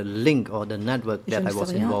about the link or the network Je that ne I sais was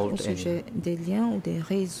rien au involved sujet in. des liens ou des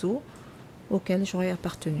réseaux auxquels j'aurais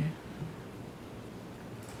appartenu.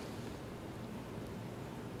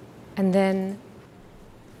 And then,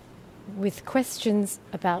 with questions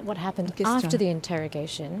about what happened after the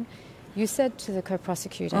interrogation, you said to the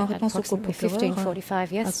co-prosecutor at approximately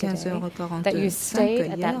 15:45 yesterday that you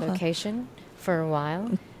stayed at that location for a while,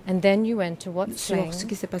 and then you went to Wat Seng,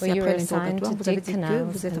 where you were assigned to dig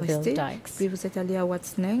canals and build dikes. Puis vous êtes allé à Wat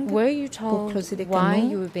Seng Were you pour told creuser des why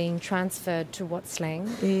canaux you were being transferred to Wat Seng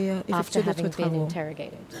et after effectuer having d'autres been travaux.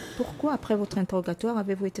 interrogated? Pourquoi, après votre interrogatoire,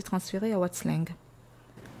 avez-vous été transféré à Wat Seng?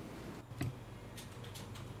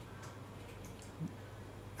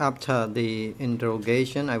 After the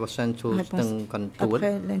interrogation, I was sent to Stung Kantuot,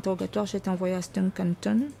 Après l'interrogatoire, j'ai été envoyé à Stung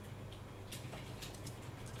Canton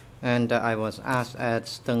and I was asked at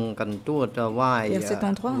Stung Kantuot why et à cet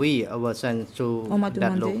endroit, we were sent to on m'a that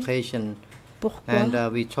demandé location, pourquoi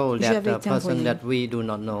and we told that j'avais été person envoyé. that we do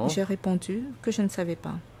not know. J'ai répondu que je ne savais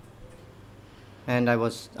pas. And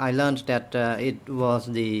I learned that it was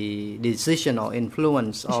the decision or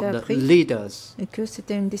influence of the appris leaders. Et que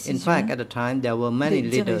c'était une In décision. fact, at the time, there were many des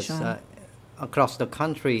leaders dirigeants. across the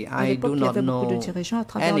country. À I l'époque, do il y not avait beaucoup de know dirigeants à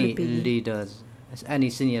travers any le pays. leaders, any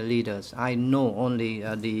senior leaders. I know only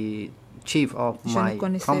the chief of Je my ne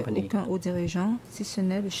connaissais company. aucun haut dirigeant, si ce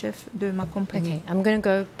n'est le chef de ma compagnie. Okay, I'm going to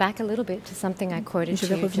go back a little bit to something I quoted Je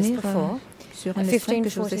to vais you just revenir before. sur At un extrait que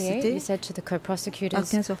je vous ai 15:48, cité. you said to the À co-prosecutors,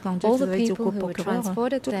 15h42, all vous the avez dit au people who were coprocureur,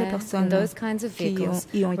 transported toutes les there in personnes those kinds of qui vehicles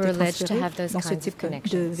y ont were été alleged to transférées have those dans ce kinds of type de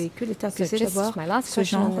connections. véhicule étaient So accusées just d'avoir my last ce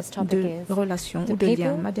question on genre this topic de is, relation the ou de lien.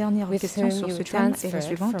 people Ma dernière with question whom sur you ce were thème est la transferred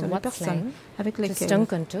suivante. from Les Wat personnes Seng avec to lesquelles Stung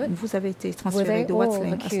Kuntut, vous avez été were transféré they de Wat all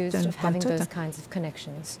Seng à accused Stung of having those Kuntut kinds of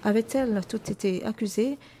connections? avaient-elles toutes été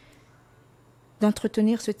accusées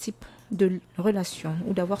d'entretenir ce type de relation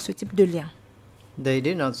ou d'avoir ce type de lien? They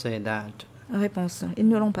did not say that. Réponse. Ils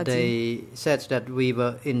ne l'ont pas dit. They said that we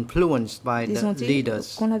were influenced by Ils ont the dit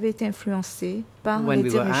leaders. qu'on avait été influencés par When les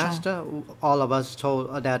we were dirigeants. asked, all of us told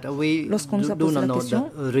that we Lorsqu'on nous a do posé not la know question,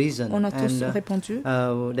 the reason. on a tous And répondu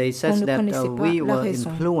they qu'on said ne that connaissait pas we la were raison.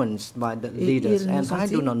 influenced by the Et leaders, ils and nous ont I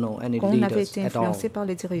dit do not know any qu'on avait leaders été at all. influencés par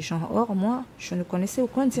les dirigeants. Or, moi, je ne connaissais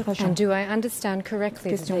aucun dirigeant. And do I understand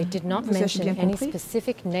correctly that Question. they did not Vous avez mention bien any compris?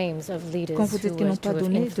 specific names of leaders Quand vous dites who qu'ils were n'ont to pas have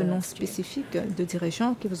donné de noms influenced you? spécifiques de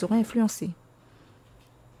dirigeants qui vous auraient influencé.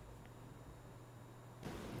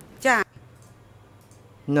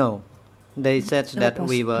 No. They said that Réponse.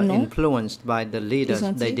 we were Non. influenced by the leaders. Ils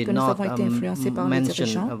ont They dit did que nous not avons été influencés par les mention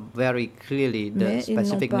dirigeants, very clearly the mais ils n'ont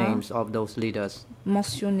specific pas names of those leaders.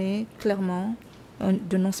 Mentionner clairement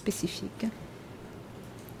de noms spécifiques.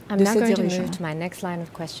 I'm de now ces going to dirigeants. move to my next line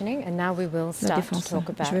of questioning, and now we will La start to défense. talk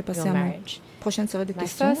Je vais about passer your à mon marriage. prochaine série de My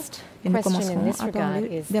questions first et nous question in commencerons this à regard parler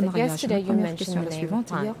is des that mariages. yesterday La you première mentioned question the est la name suivante.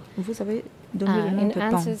 Pan. Hier, vous avez donné le nom In de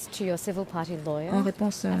Pan. answers to your civil party lawyer, En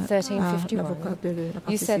réponse at à 1351, l'avocat de la you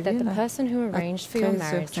partie said that the civile, person who à arranged for your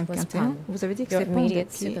marriage was 13h51, Pan, vous avez dit que your c'est Pan immediate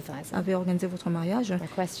qui supervisor. avait organisé votre mariage My et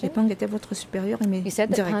question, Pang était votre supérieur you said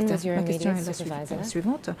that Pan direct. was your La question immediate est la supervisor.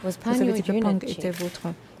 suivante. Was Pan Vous avez your dit que Pang unit était chief? votre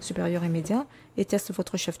supérieur immédiat. Était-ce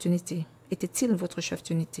votre chef d'unité? Était-il votre chef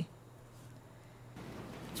d'unité?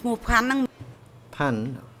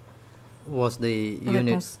 Pan was the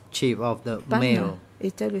unit Réponse. chief of the Pan male.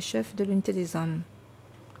 était le chef de l'unité des hommes.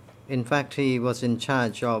 In fact, he was in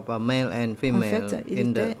charge of male and female fait, il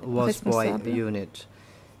in the était was boy responsable unit.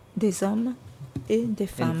 Des hommes et des In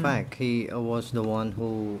femmes fact, he was the one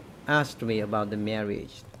who asked me about the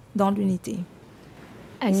marriage. dans l'unité.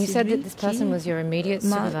 And you C'est said lui that this person qui was your immediate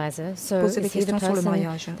m'a supervisor. So posé des is he the questions sur le person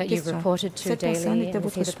mariage. that you Question. reported to Cette personne daily, était and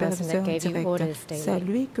is he votre the person that superviseur gave you direct. orders C'est à daily?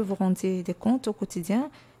 lui que vous rendiez des comptes au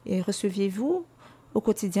quotidien et receviez-vous au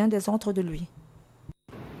quotidien des ordres de lui.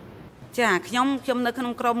 I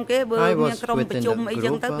was within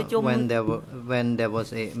the group when there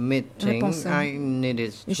was a meeting. Réponse. I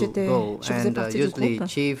needed to Je go, faisais and partie du usually groupe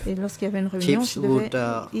chief et lorsqu'il y avait une réunion, chiefs je devais would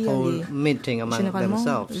y hold aller. meeting among Généralement, les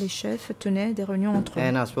themselves. chefs tenaient des réunions entre eux.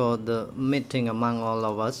 And as for the meeting among all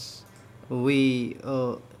of us, we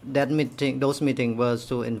those meetings was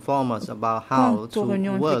to inform us about how Quant to aux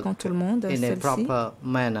réunions work impliquant tout le monde, in a celle-ci proper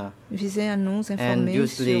manner. visait à nous And informer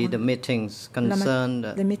usually sur the meetings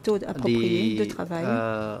concerned les méthodes appropriées de the travail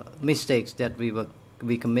mistakes that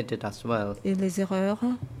we committed as well. et les erreurs.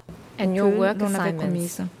 And your que work l'on avait assignments,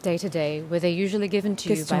 commises. day to day, were they usually given to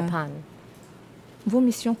you by Question. Pan? Vos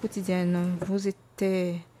missions quotidiennes vous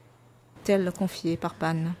étaient-elles confiées par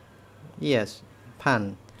Pan? Yes,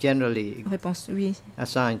 Pan generally Réponse oui.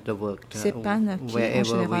 assigned the work. C'est Pan qui, en Wherever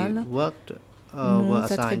général, we worked, nous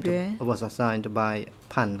attribuait was assigned by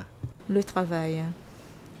Pan. le travail.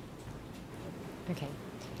 Okay.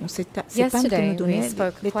 Donc c'est Pan qui nous Yesterday, we donnait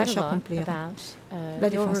spoke les quite tâches a à lot accomplir. about La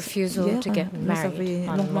your défense. refusal Hier, to get vous married avez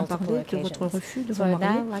on longuement multiple parlé de votre occasions. refus de So vous I'd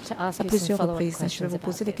marier now like to ask à you some plusieurs follow-up reprises. Je vais questions vous about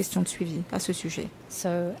poser des this. questions de suivi à ce sujet. So,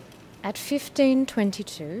 at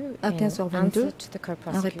 15:22, À in 15h22, answer to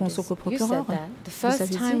the en réponse au co-prosecutors, you said coprocureur, that the vous first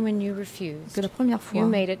avez time dit when you refused, que la première you fois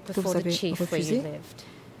made it que before vous the avez chief where you refusé, lived.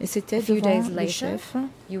 et c'était A few devant days le later, chef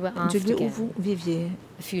you were du asked lieu où again. vous viviez.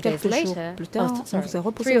 A few days Quelques jours later, plus tard, on vous a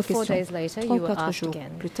reposé 3 la or 4 question. days later, 3 you ou were 4 asked jours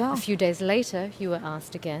again. plus tard, A few days later, you were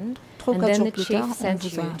asked again. 3 ou And 4 then jours the plus chief tard, on sent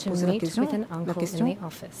vous a you to posé la meet question. with an uncle in the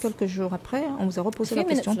office. Quelques jours après, on vous a reposé A la few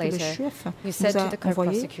question minutes que le later, chef you said vous to a the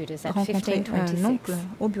envoyé co-prosecutors at rencontrer un 15:26. oncle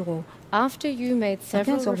au bureau. After you made À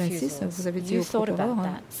several 15h26, refusals, vous avez dit you au thought procureur, about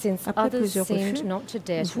that, since après others plusieurs seemed refus, not to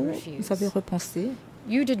dare to vous refuse. avez repensé.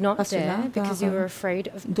 You did not à cela, dare because car you were afraid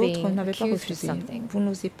of d'autres being n'avaient pas accused of refusé. something. Vous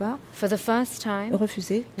n'osez pas For the first time,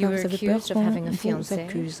 refuser you car were vous avez peur accused of qu'on having a vous fiancé.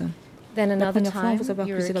 accuse. Then La another première fois, time, vous avez you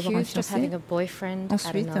were accusé d'avoir un accused of fiancé. having a boyfriend at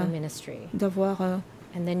Ensuite, another ministry. d'avoir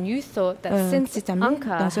And then you thought that un since petit ami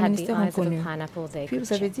Anka dans un had the ministère eyes of a inconnu. pineapple, they Puis could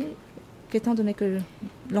vous avez check. dit qu'étant donné que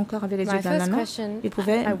l'Ankar avait les My yeux d'un first ananas, question, ils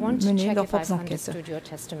pouvaient I want to mener check leurs if I've propres enquêtes. understood your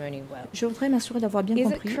testimony well. Je voudrais m'assurer d'avoir bien Is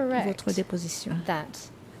it compris correct votre déposition. That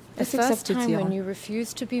the Est-ce first exact de time dire when you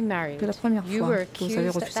refused to be married, que la première you fois were que vous avez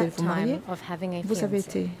accused at refusé de that vous marier, time of having a vous avez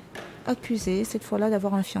fiancé? été accusé cette fois-là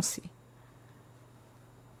d'avoir un fiancé?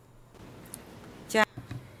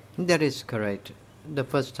 That is correct. The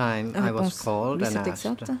first time I was Réponse. called Oui, and c'est asked,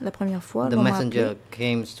 exact. La première fois, the l'on m'a messenger appelé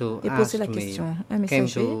came to et ask posé la me, question. Un came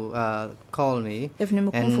messager to call me, est venu me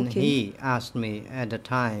and convoquer. he asked me at the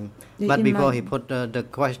time. Et But il before m'a he put the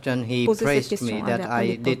question, he posé cette praised me question that à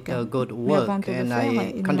I did l'époque. good Mais avant work de le and faire,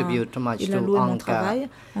 I il contribute much il a to loué mon Anka. travail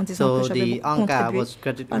en disant So que j'avais the Anka was,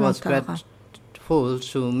 contribué à was l'Ankar. grateful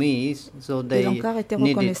to me, so Et they l'Ankar était needed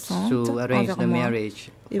reconnaissante to arrange envers the moi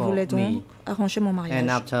marriage et for voulait me. donc arranger mon mariage. And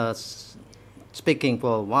after speaking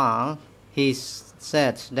for a while, he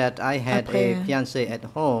said that I had a fiancé at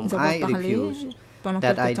home. I refused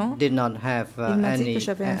that I did not have I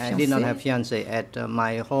did not have fiancé at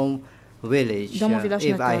my home village.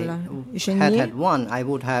 If I had one, I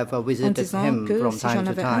would have visited him from time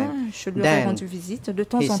to time. Then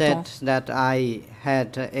he said that I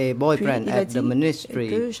had a boyfriend at the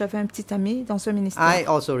ministry. I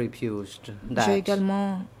also refused that.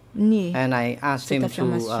 And I asked him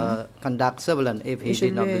to conduct surveillance if he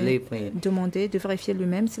did not believe me.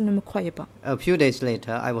 A few days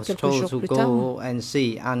later, I was told to go and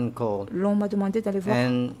see uncle.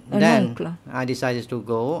 And then I decided to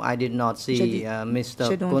go. I did not see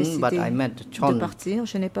Mr. Kun, but I met Chon and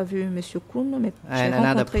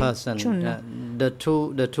another person.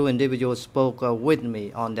 The two individuals spoke with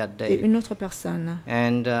me on that day.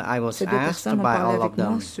 And I was asked by all of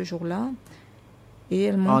them.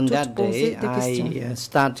 On that day, I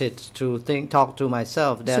started to talk to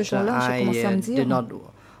myself that I did not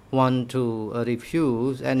want to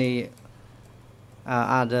refuse any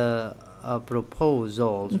other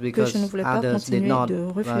proposals because others did not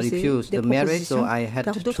refuse the marriage, so I had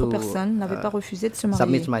to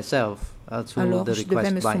submit myself to the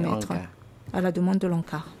request by Anka.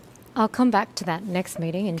 I'll come back to that next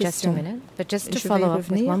meeting in just a minute, but just to follow up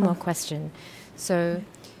with one more question. So,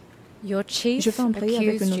 your chief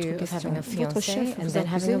accused you of having a fiancé and then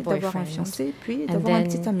having a boyfriend, and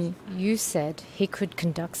then you said he could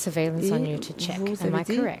conduct surveillance on you to check. Am I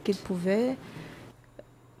correct?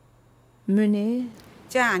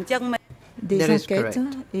 Des enquêtes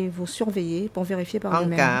et vous surveiller pour vérifier par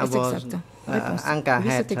vous-même. Est-ce exact? Anka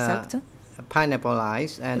had pineapple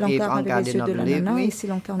eyes, and if Anka did not believe me,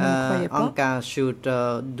 Anka should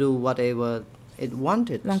do whatever it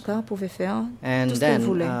wanted, pouvait faire and tout ce then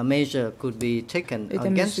voulait. Measure could be taken Et des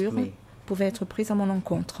against mesures me. pouvaient être prises à mon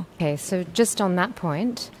encontre. Okay, so just on that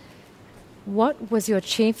point, what was your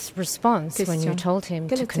chief's response when you told him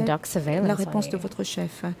to conduct surveillance la réponse on de you? votre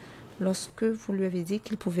chef lorsque vous lui avez dit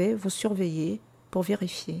qu'il pouvait vous surveiller pour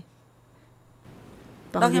vérifier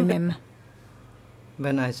par lui-même?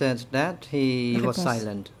 When I said that, he was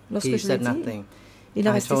silent. He said nothing. Il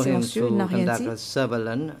a I resté told him silencieux, to il n'a rien conduct dit. a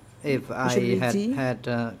surveillance. If I had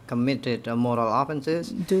committed moral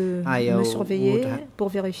offenses, De I me surveiller would pour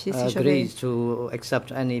vérifier si agree j'avais to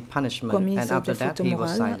accept any punishment. commis And after des that, fautes he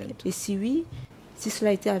was morales. silent. Et si oui, si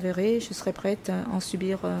cela a été avéré, je serais prête à en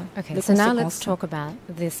subir Okay, les so now let's conséquences. talk about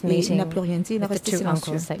this Et il meeting n'a plus rien dit, il est with the resté two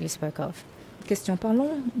silencieux. uncles that you spoke of. Question, parlons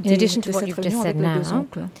In addition de to what cette you've just réunion said avec les deux now,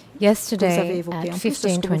 oncles. yesterday évoqué. at En plus de ce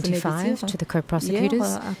que vous venez de 15:25 dire, to the Hier, co-prosecutors,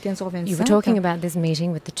 à 15h25, you were talking about this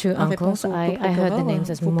meeting with the two en uncles. réponse au I heard the procureur, names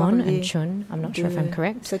as vous Mon parliez and Chun. I'm not sure if I'm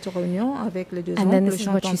correct. cette réunion avec les deux And then oncles, this is j'ai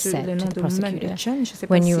what you entendu said les to noms the de Mun prosecutor. et Chun. Je ne sais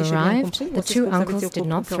pas When si you j'ai bien arrived, compris. the Ou est-ce two que vous avez dit uncles au did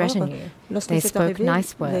not procureur, threaten you. lorsque They vous êtes spoke arrivé,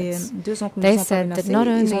 nice les words. deux oncles They nous ont said that menacés, not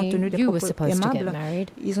ils ont tenu only des you were propos supposed to get aimables.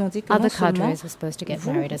 married, Ils ont dit que non other seulement cadres were supposed to get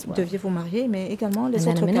vous married as well. deviez vous marier, mais également And les then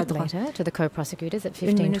a autres minute cadres. later, to the co-prosecutors at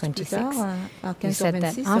Une minute plus 15:26, tard, à you said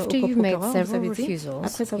that 15h26, after au you made procureur, vous several avez dit, refusals,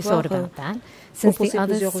 après you avoir thought about that, since the proposé others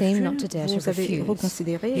plusieurs seemed refus, not to dare to vous avez refuse.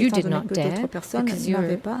 reconsidéré, You étant did donné not que dare d'autres personnes because you n'avaient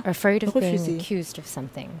were pas afraid of being refusé. accused of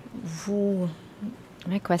something. Vous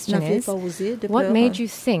My question n'avez is, pas osé de what peur made you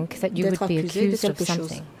think that you d'être would be accusé de accused of quelque chose.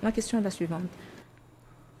 something? La question est la suivante.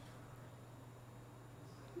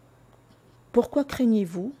 Pourquoi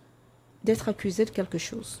craignez-vous d'être accusé de quelque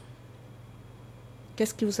chose?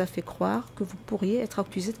 Qu'est-ce qui vous a fait croire que vous pourriez être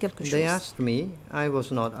accusé de quelque chose? They asked me. I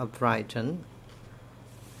was not frightened.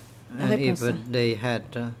 And if they had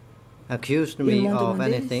accused me of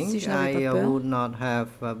anything, si I would not have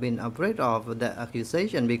been afraid of the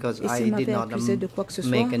accusation because I did not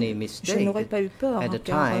make any mistake. At the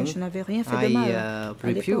time, I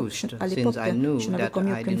refused since I knew that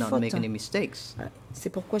I did not make any mistakes. C'est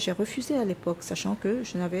pourquoi j'ai refusé à l'époque, sachant que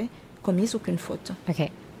je n'avais commis aucune faute.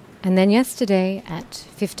 Okay. And then yesterday at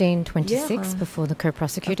 15:26, before the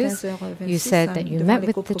co-prosecutors, you said that you met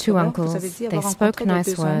with the two uncles, they spoke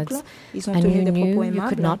nice words, and you knew you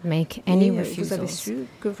could not make any refusals.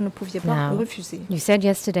 Now, you said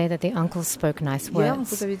yesterday that the uncles spoke nice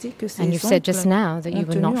words, and you said just now that you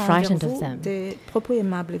were not frightened of them.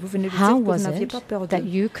 How was it that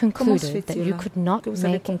you concluded that you could not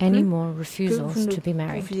make any more refusals to be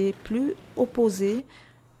married?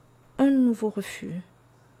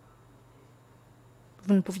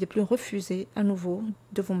 Vous ne pouviez plus refuser à nouveau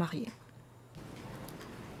de vous marier.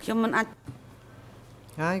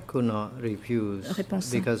 I could not refuse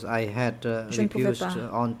Réponse. because I had refused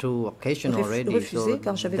on 2 occasions already. So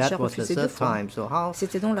that was the 3rd time. So how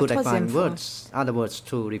could I find other words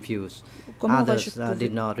to refuse? Others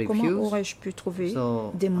did not refuse.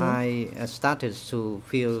 So I started to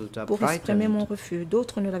feel frightened.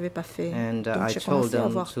 And I told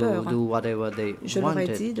them to do whatever they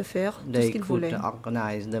wanted. They could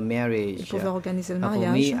organize the marriage. For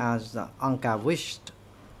me, as the Anka wished,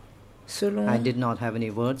 I did not have any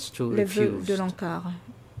words to refuse. De l'Ankar.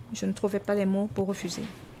 Je ne trouvais pas les mots pour refuser.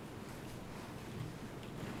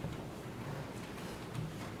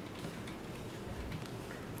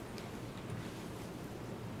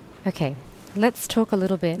 Okay, let's talk a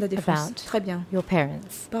little bit about Très bien. your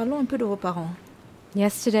parents. Parlons un peu de vos parents.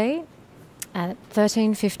 Yesterday, at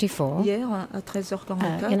 13:54, Hier, à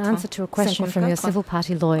 13h44, in answer to a question from your civil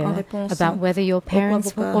party lawyer about whether your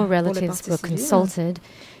parents or relatives were consulted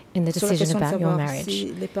in the decision about your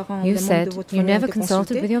marriage, you said you never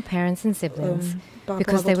consulted with your parents and siblings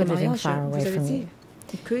because they were living far away from you.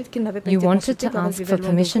 You wanted to ask for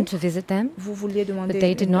permission to visit them, but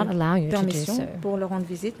they did not allow you to do so.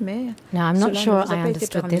 Now, I'm not sure I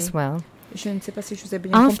understood this well.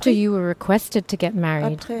 After you were requested to get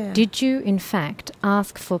married, did you, in fact,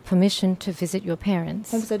 ask for permission to visit your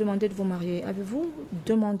parents? On vous a demandé de vous marier. Avez-vous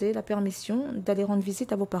demandé la permission d'aller rendre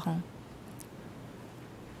visite à vos parents?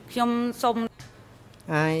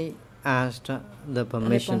 I asked the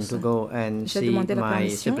permission to go and see my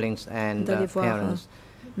siblings and parents,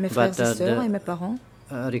 but the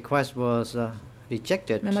request was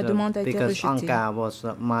rejected because Anka was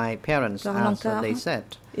my parents, as they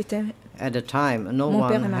said. At the time, no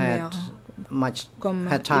one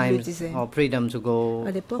had time or freedom to go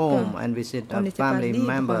home and visit family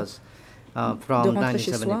members. From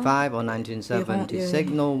 1975 or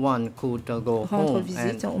 1976, no one could go home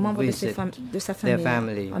and visit their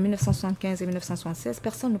family. En 1975 et 1976,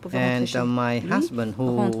 personne ne pouvait rentrer chez lui. And my husband,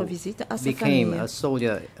 who became a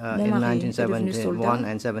soldier in 1971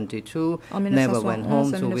 and 72, never went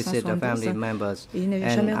home to visit the family members.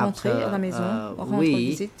 And after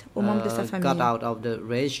we got out of the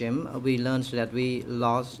regime, we learned that we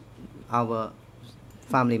lost our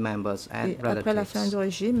family members and relatives. Après la fin du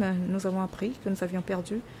régime, nous avons appris que nous avions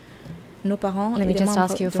perdu nos parents et les membres de notre famille. Let me just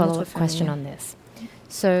ask you a follow-up question on this.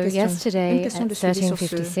 So yesterday at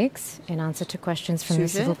 13:56, in answer to questions from your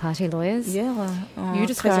civil party lawyers, you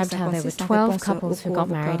described how there were 12 couples who got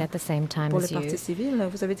married at the same time as you.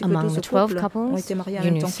 Among the 12 couples,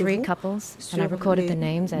 you knew 3 couples, and I recorded the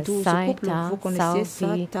names as Sai, Ta, Sao,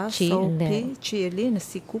 Si, Chi, and Lin.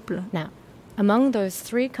 Now, among those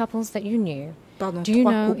 3 couples that you knew, do you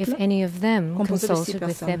know if any of them consulted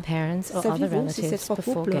with their parents or other relatives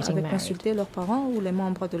before getting married? Consulté leurs parents ou les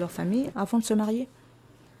membres de leur famille avant de se marier?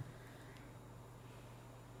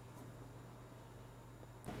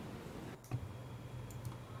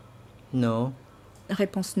 No.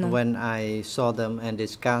 Réponse non. When I saw them and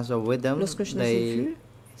discussed with them, they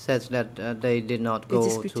said that they did not go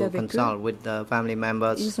to consult with the family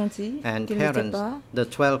members and parents. The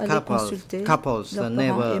 12 couples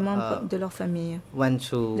never went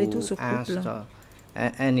to ask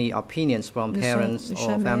any opinions from parents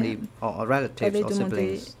or family or relatives or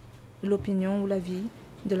siblings. L'opinion ou l'avis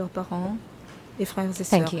de leurs parents et frères et sœurs.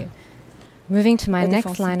 Thank you. Moving to my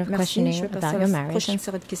next line of questioning about your marriage, I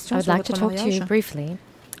would like to talk to you briefly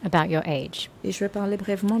about your age.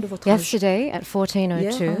 Yesterday at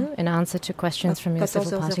 14:02, in answer to questions from your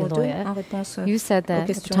civil party lawyer, you said that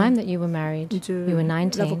at the time that you were married, you were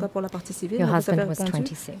 19, your husband was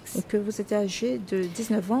 26.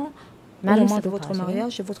 Madam Civil Party,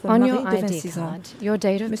 on your ID card, your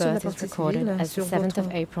date of birth is recorded as the 7th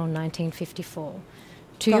of April 1954.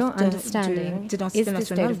 To your understanding, is this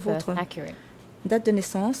date of birth accurate? Date de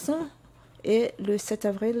naissance est le 7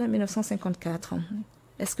 avril 1954.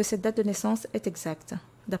 Est-ce que cette date de naissance est exacte,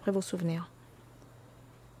 d'après vos souvenirs?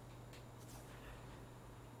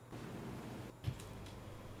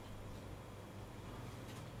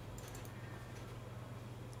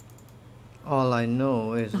 All I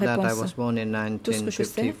know is that I was born in 1954. Tout ce que je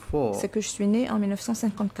sais, c'est que je suis né en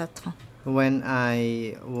 1954. When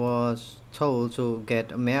I was told to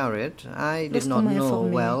get married, I did not know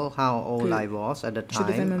well how old I was at the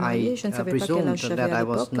time. I presumed that I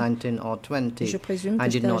was 19 or 20. I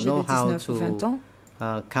did not know how to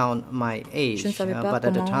count my age, but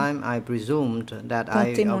at the time I presumed that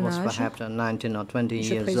I was perhaps 19 or 20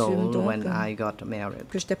 years old when I got married.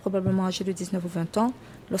 Que j'étais probablement âgé de 19 ou 20 ans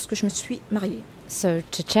lorsque je me suis mariée. So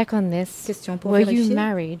to check on this, were you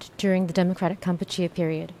married during the Democratic Kampuchea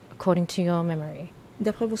period, according to your memory?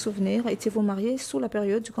 D'après vos souvenirs, étiez-vous marié sous la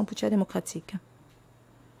période du Kampuchea démocratique?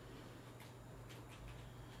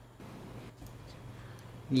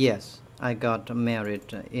 Yes, I got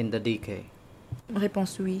married in the DK.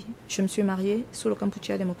 Réponse oui. Je me suis mariée sous le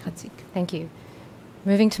Kampuchea démocratique. Thank you.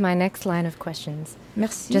 Moving to my next line of questions.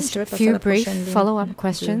 Merci. Just a few brief follow-up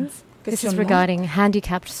questions. This is regarding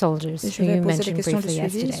handicapped soldiers who you mentioned briefly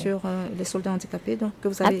yesterday. At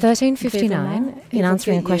 13:59, in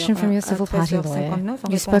answering a question from your civil party lawyer,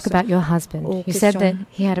 you spoke about your husband. You said that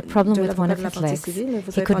he had a problem with one of his legs.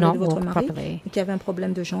 He could not walk properly.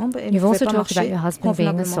 You've also talked about your husband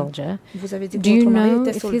being a soldier. Do you know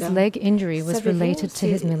if his leg injury was related to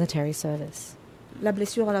his military service? La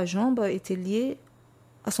blessure à la jambe était liée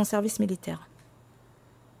à son service militaire.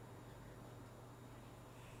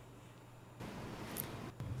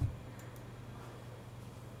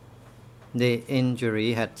 The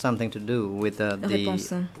injury had something to do with the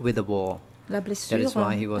war. La blessure that is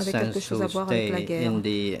why he was sent to stay in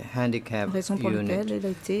the handicap unit.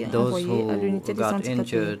 Those who got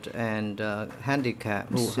injured and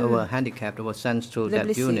who were handicapped were sent to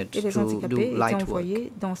that unit to do light work.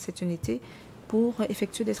 Dans cette unité pour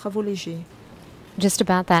effectuer des travaux légers. Just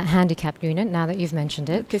about that handicapped unit, now that you've mentioned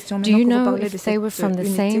it, do you know if they were from the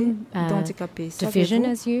same division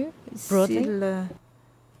as you, broadly?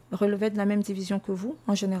 Relevaient de la même division que vous,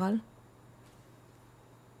 en général?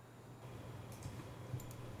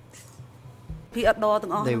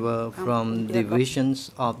 They were from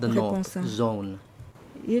divisions of the North Zone.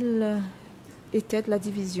 Ils étaient de la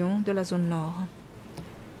division de la zone nord.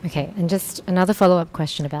 Okay, and just another follow-up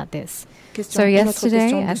question about this. So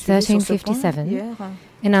yesterday at 13:57,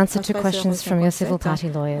 in answer to questions from your civil party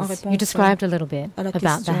lawyers, you described a little bit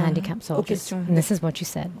about the handicapped soldiers, and this is what you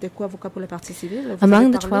said.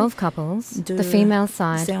 Among the 12 couples, the female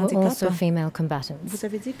side were also female combatants.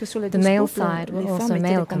 The male side were also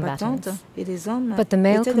male combatants, but the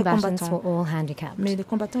male combatants were all handicapped.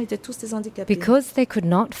 Because they could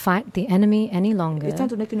not fight the enemy any longer,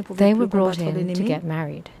 they were brought in to get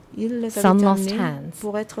married. Some lost hands,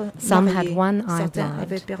 some had one eye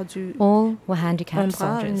blind, all were handicapped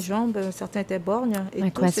soldiers. My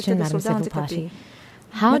question, Madam Civil Party,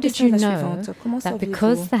 how did you know that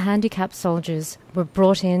because the handicapped soldiers were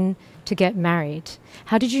brought in to get married,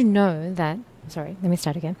 how did you know that, sorry, let me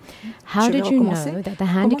start again. How did you know that the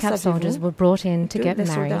handicapped soldiers were brought in to get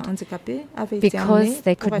married because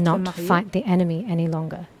they could not fight the enemy any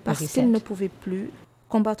longer, as you said? Parce qu'ils ne pouvaient plus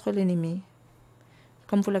combattre l'ennemi,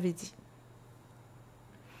 comme vous l'avez dit.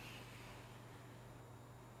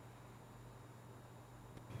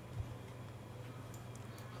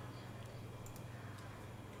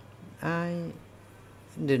 I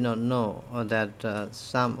did not know that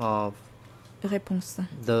some of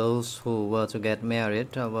those who were to get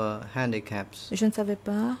married were handicaps. Je ne savais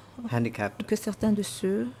pas que certains de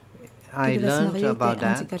ceux I learned about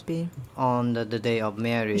that on the day of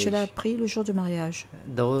marriage. Je l'ai appris le jour du mariage.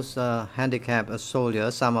 Those handicapped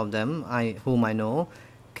soldiers, some of them whom I know,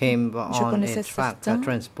 came on a truck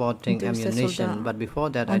transporting ammunition. But before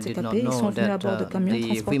that, I did not know that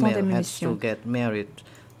the female has to get married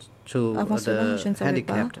to the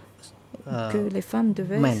handicapped que les femmes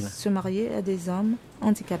devaient se marier à des hommes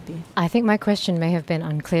handicapés. I think my question may have been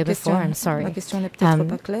unclear before. I'm sorry. Ma question n'est peut-être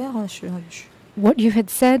pas claire. What you had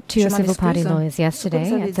said to your civil party lawyers yesterday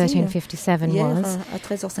at 13:57 was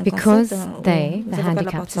because they, the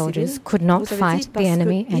handicapped soldiers, could not fight the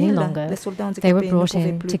enemy any longer, they were brought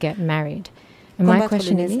in to get married. And my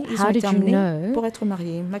question is, how did you know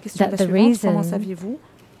that the reason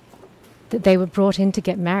that they were brought in to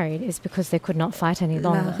get married is because they could not fight any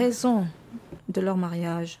longer? La raison de leur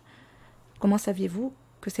mariage, comment saviez-vous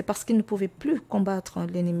que c'est parce qu'ils ne pouvaient plus combattre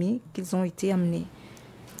l'ennemi qu'ils ont été amenés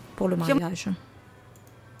pour le mariage?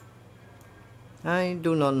 I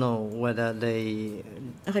do not know whether they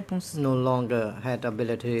no longer had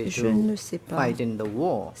ability to fight in the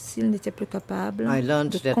war. S'ils n'étaient plus capables I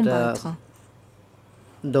learned de combattre.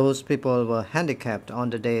 Those people were handicapped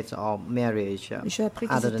on the days of marriage. J'ai appris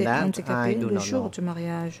qu'ils étaient handicapés le jour du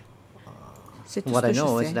mariage. What I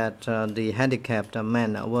know is that the handicapped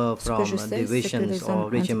men were from divisions or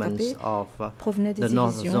regiments of the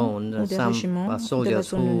North Zone. Some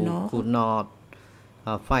soldiers who could not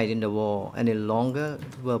fight in the war any longer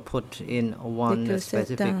were put in one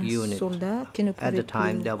specific unit. At the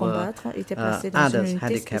time, there were other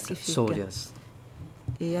handicapped soldiers.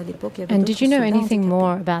 And did you know anything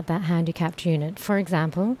more about that handicapped unit? For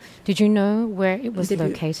example, did you know where it was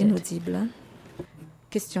located?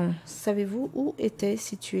 Question. Savez-vous où était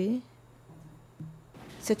située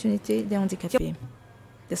cette unité des handicapés,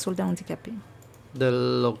 des soldats handicapés? The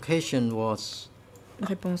location was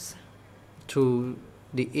Réponse. To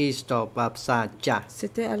the east of Babsa CHEA.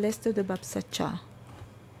 C'était à l'est de Babsa CHEA.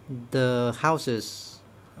 The houses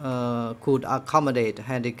could accommodate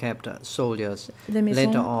handicapped soldiers.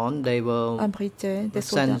 Later on, they were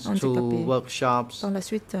sent to workshops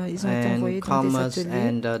and commerce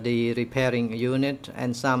and the repairing unit,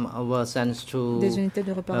 and some were sent to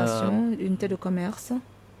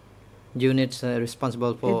units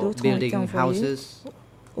responsible for building houses.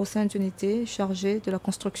 Au sein d'unités chargées de la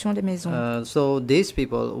construction des maisons. So these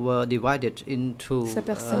people were divided into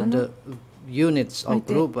the units or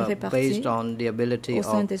group based on the ability of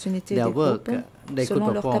their work they could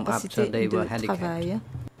perform after they were handicapped.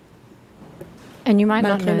 And you might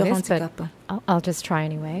not know this, but I'll just try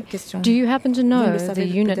anyway. Do you happen to know the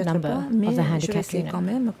unit number of the handicap unit?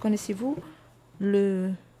 Connaissez-vous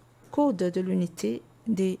le code de l'unité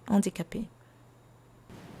des handicapés?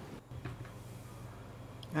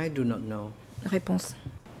 I do not know. Réponse.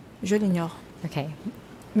 Je l'ignore. Okay.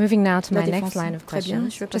 Moving now to my next line of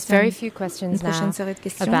questions. Just very few questions now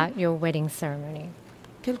about your wedding ceremony.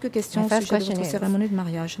 Quelques questions au sujet de votre cérémonie de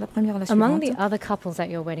mariage. La première, la among suivante. the other couples at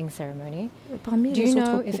your wedding ceremony, Parmi do les you autres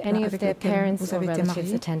know if couples any of avec their lesquels parents vous or avez été relatives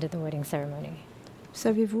mariés, attended the wedding ceremony?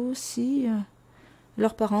 savez-vous si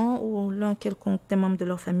leurs parents ou l'un quelconque des membres de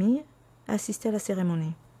leur famille assistait à la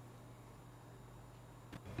cérémonie?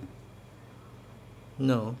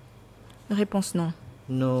 No. Réponse non.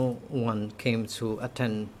 No one came to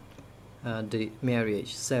attend the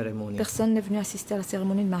marriage ceremony. Personne n'est venu assister à la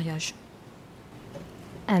cérémonie de mariage.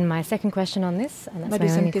 And my second question on this, and Ma that's my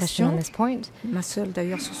deuxième only question on question, this point, ma seule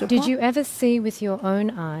d'ailleurs sur ce did point. you ever see with your own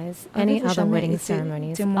eyes any Avez-vous other jamais wedding été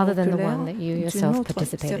ceremonies témoin other than the oculaire one that you d'une yourself autre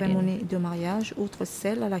participated in? cérémonie de mariage, outre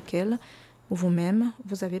celle à laquelle vous-même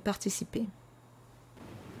vous avez participé?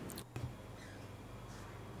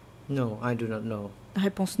 No, I do not know.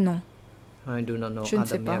 Réponse non. I do not know Je ne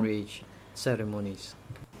sais other pas. marriage ceremonies.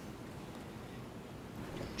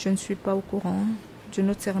 Je ne suis pas au courant d'une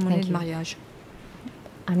autre cérémonie Thank de you. mariage.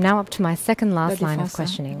 I'm now up to my second La last line of défense.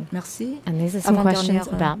 questioning. Merci. And these are some questions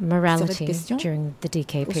Avant-dernière about morality question during the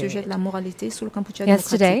DK au sujet de period. la moralité sous le Kampuchea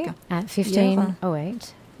Yesterday, démocratique. at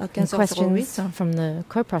 15:08, À in 15h08, questions from the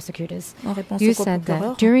co-prosecutors, en réponse you au said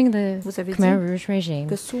procureur, that during the vous avez Khmer dit Rouge regime,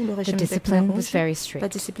 que sous le the régime des Khmer discipline was Rouge, very la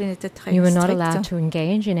strict. discipline était très You were not allowed stricte. to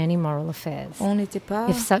engage in any moral affairs. On n'était pas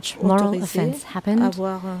If such moral autorisé offense à happened, à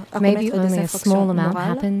maybe commettre des only a infractions small amount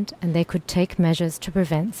morales, happened and they could take measures to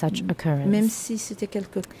prevent such même occurrence. si c'était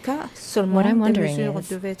quelques cas seulement, What I'm des wondering mesures is,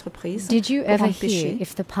 devaient être prises did you pour ever empêcher hear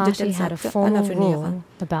if the de party tels had a actes à formal l'avenir. rule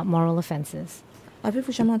about moral offences?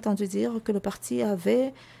 Avez-vous jamais entendu dire que le parti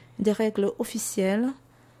avait des règles officielles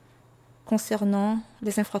concernant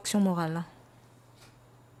les infractions morales?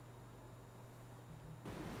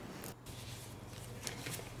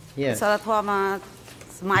 Yes. សិលធម៌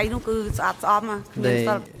សម័យនោះគឺស្អាតស្អំណាគ្មាន They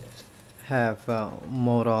សិល have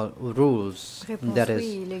moral rules. Réponse That oui, is,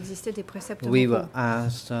 il existait des préceptes we moraux. were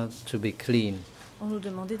asked to be clean. On nous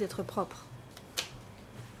demandait d'être propres.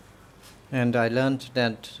 And I learned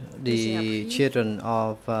that J'ai the appris children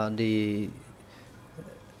of the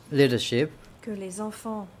leadership Que les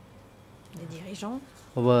enfants des dirigeants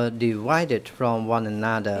were divided from one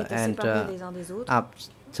another, étaient and séparés les uns des autres.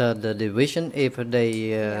 after the division, if they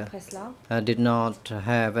Et après cela, did not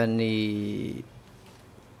have any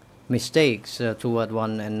mistakes toward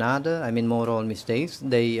one another, I mean moral mistakes,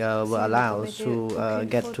 they were s'ils ne allowed commettaient to aucune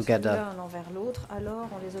get faute together. l'un envers l'autre, alors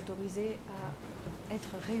on les autorisait à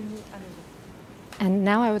être réunis à nouveau. And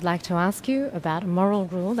now I would like to ask you about a moral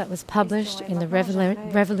rule that was published in the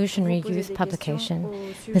Revolutionary Youth publication.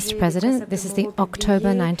 Mr. President, this is the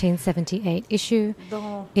October 1978 issue.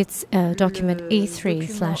 It's document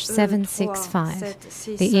E3/765.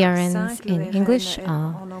 The ERNs in English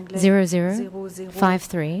are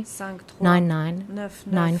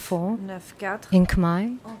 00539994. In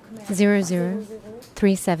Khmer,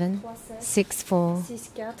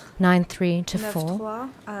 0037649324.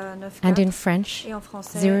 And in French,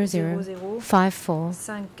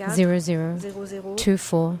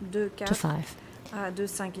 0054002425.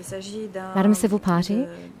 Madam Civil Party,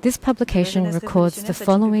 this publication records the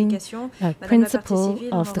following principle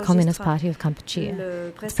of the Communist Party of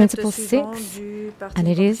Kampuchea. It's Principle 6, and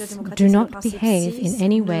it is, do not behave in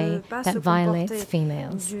any way that violates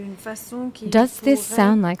females. Does this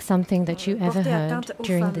sound like something that you ever heard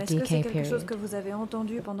during the DK period?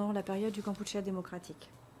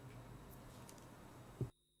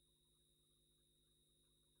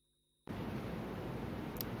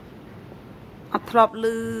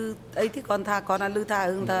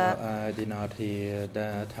 I did not hear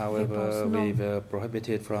that. However, we were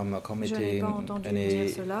prohibited from committing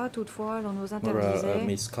any moral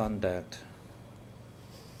misconduct.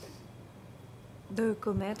 de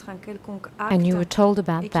commettre un quelconque acte and you were told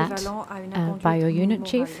about that équivalent à une inconduite by your unit morale.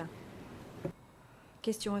 chief?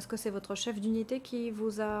 Question, est-ce que c'est votre chef d'unité qui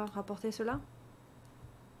vous a rapporté cela?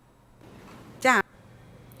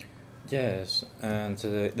 Yes, and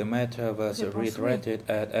the matter was reiterated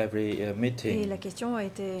at every Et meeting. la question a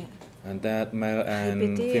été And that male and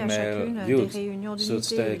répétée à chacune female des youth réunions should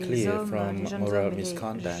d'unité. stay Les clear hommes, from les jeunes moral hommes et les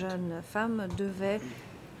misconduct. jeunes femmes devaient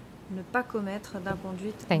ne pas commettre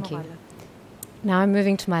d'inconduite Thank you. morale. Now I'm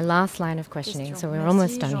moving to my last line of questioning, so we're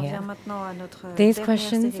almost done here. These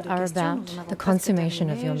questions are about the consummation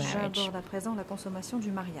of your marriage.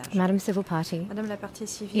 Madam Civil Party,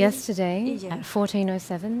 yesterday at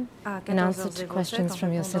 14:07, in answer to questions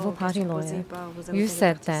from your Civil Party lawyer, you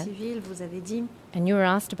said that, and you were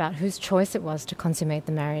asked about whose choice it was to consummate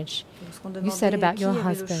the marriage. You said about your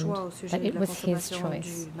husband that it was his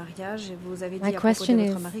choice. My question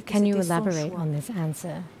is, can you elaborate on this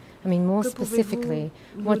answer? I mean, more specifically,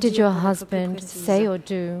 what did your husband say or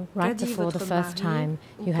do right before the first time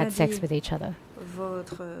you had sex with each other?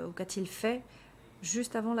 Qu'a-t-il fait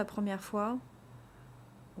juste avant la première fois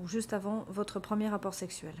ou juste avant votre premier rapport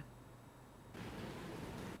sexuel?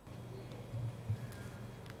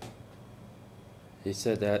 He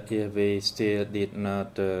said that if we still did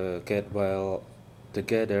not get well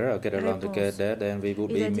together or get along together, then we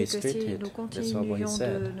would be mistreated. That's all what he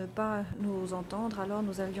said. De ne pas nous entendre, alors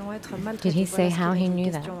nous allions être maltraités. Did he say how he knew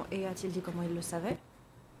that? Et a-t-il dit comment il le savait?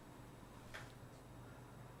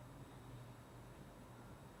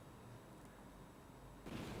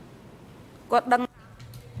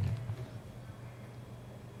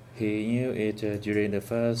 He knew it during the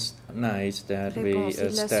first night that we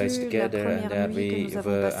stayed together and that we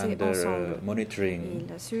were under monitoring,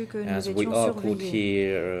 as we all could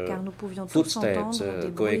hear footsteps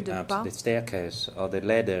going up the staircase or the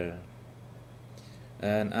ladder.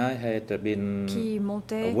 And I had been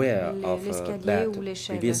aware of that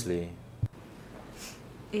previously.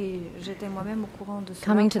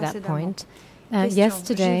 Coming to that point,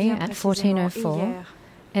 yesterday at 14:04,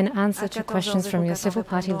 in answer to questions from your Civil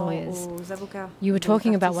Party lawyers, you were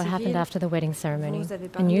talking about what happened after the wedding ceremony,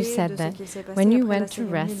 and you said that when you went to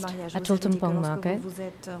rest at Tultumpong Market,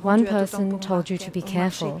 one person told you to be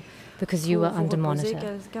careful because you were under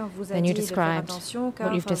monitor. Then you described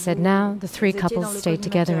what you've just said now. The three couples stayed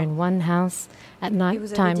together in one house. At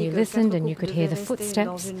night time you listened and you could hear the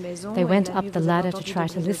footsteps. They went up the ladder to try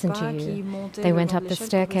to listen to you. They went up the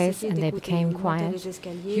staircase and they became quiet.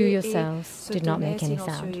 You yourselves did not make any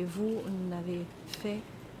sound.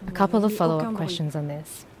 A couple of follow-up questions on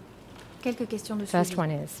this. First one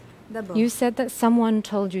is, you said that someone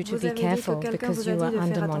told you to be careful because you were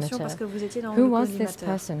under monitor. Who was this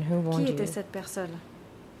person who warned you?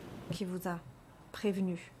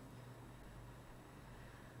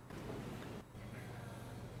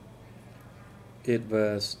 It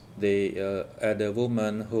was the other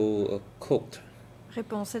woman who cooked.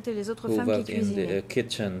 Réponse, c'était les autres who femmes qui worked in cuisinaient. the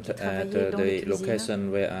kitchen at the location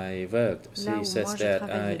where I worked. She says that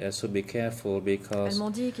I should be careful because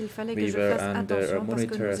we were under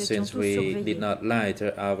monitor since we did not lie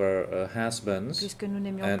to our husbands,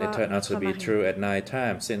 and it turned out to be true at night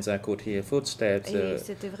time since I could hear footsteps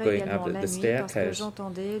going up the staircase,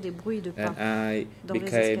 and I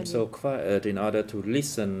became so quiet in order to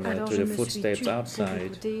listen to the footsteps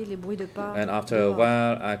outside, and after a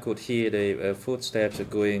while I could hear the footsteps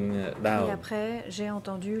going down. Et après, j'ai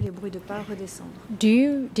entendu les bruits de pas redescendre.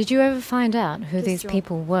 Did you ever find out who these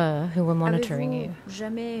people were who were monitoring you? Avez-vous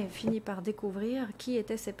jamais fini par découvrir qui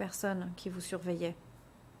étaient ces personnes qui vous surveillaient?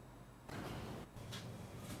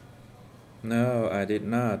 No, I did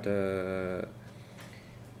not.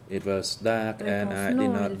 It was dark and I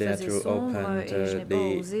did not dare to open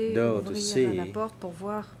the door to see.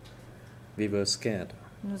 We were scared.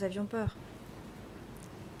 Nous avions peur.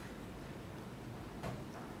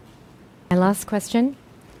 My last question.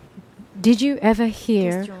 Did you ever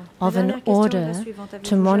hear of an order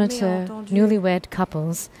to monitor newlywed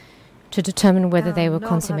couples to determine whether they were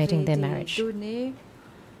consummating their marriage?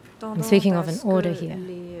 I'm speaking of an order here.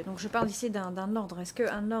 Donc je parle ici d'un ordre. Est-ce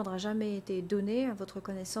qu'un ordre a jamais été donné à votre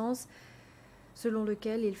connaissance selon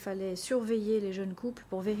lequel il fallait surveiller les jeunes couples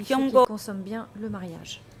pour vérifier qu'ils consomment bien le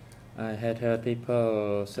mariage? I had heard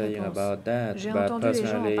people saying about that, but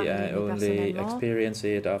personally I only experienced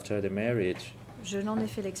it after the marriage. Je n'en ai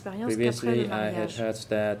fait l'expérience Previously, I had heard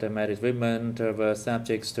that married women were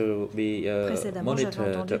subject to be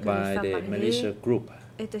monitored by the militia group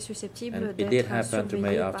était susceptible d'être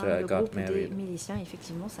surveillé par le groupe des miliciens.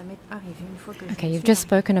 Effectivement, ça m'est arrivé une fois que Okay, you've just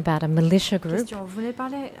spoken about a militia group. Vous venez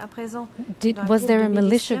parler à présent Was there a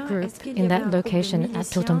militia group in that location at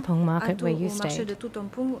Tutumpong Market where you au marché stayed? de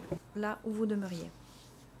Tutumpong, là où vous demeuriez?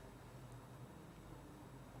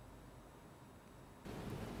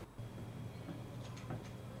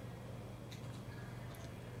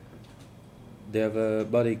 There were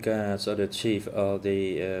bodyguards of the chief of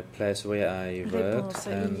the place where I worked,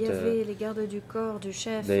 and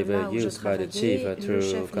they were used by the chief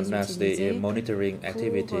to conduct the monitoring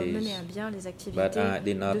activities. But I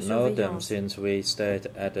did not know them since we stayed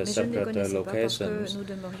at a separate locations,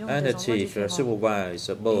 and the chief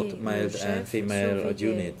supervised both male and female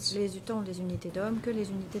units.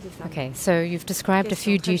 Okay, so you've described a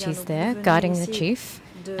few duties there, guarding the chief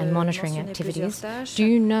and monitoring activities. Do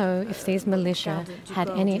you know if these militia had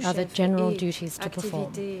any other general duties to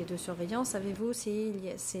perform? De surveillance, savez-vous si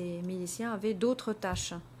ces miliciens avaient d'autres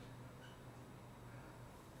tâches?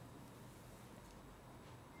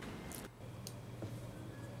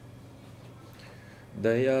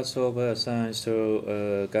 They also were assigned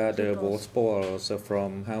to gather war spoils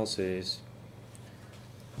from houses.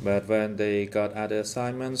 But when they got other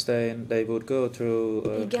assignments, then they would go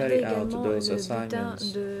to carry out those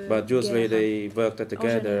assignments. But usually they worked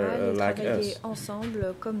together like us.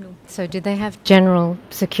 So did they have general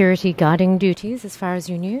security guarding duties as far as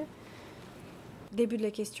you knew? Début de la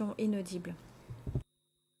question inaudible.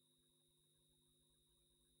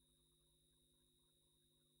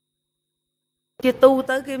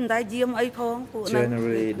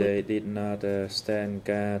 Generally, they did not stand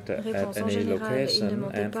guard at any location,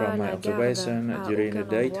 and from my observation, during the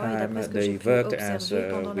daytime, they worked as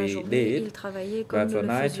we did. But for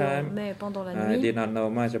nighttime, I did not know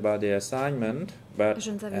much about the assignment, but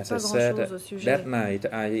as I said, that night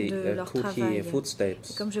I could hear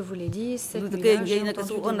footsteps.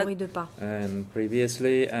 And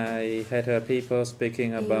previously, I had heard people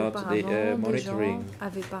speaking about the monitoring.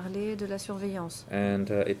 And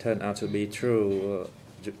it turned out to be true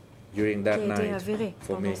during that night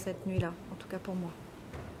for me.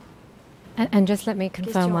 And just let me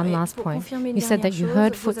confirm one last point. You said that you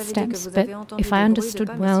heard footsteps, but if I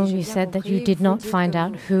understood well, you said that you did not find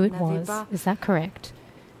out who it was. Is that correct?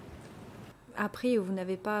 Appris ou vous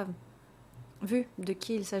n'avez pas vu de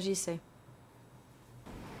qui il s'agissait?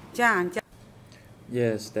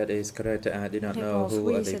 Yes, that is correct. I did not know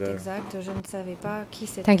who they were.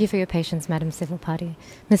 Thank you for your patience, Madam Civil Party.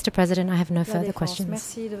 Mr. President, I have no further questions.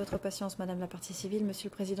 Merci de votre patience, Madame la partie civile. Monsieur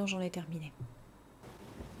le Président, j'en ai terminé.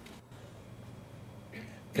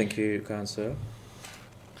 Thank you, Counsel.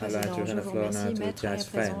 I'd like to hand the floor now to Judge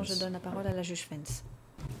Fence. Je donne la parole à la juge Fence.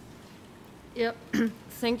 Yeah,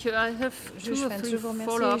 thank you. I have two or three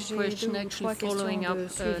follow-up questions, actually following up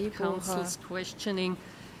Counsel's questioning.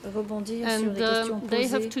 And they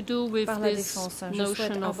have to do with this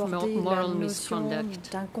notion of moral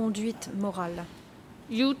misconduct.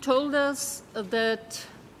 You told us that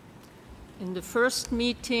in the first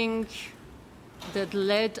meeting that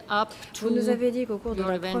led up to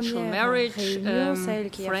your eventual marriage,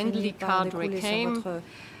 friendly cadre came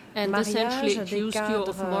and essentially accused you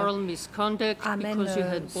of moral misconduct because you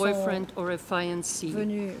had boyfriend or a fiancé.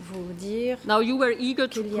 Now you were eager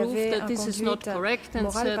to prove that this is not correct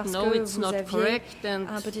and said no, it's not correct, and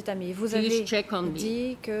please check on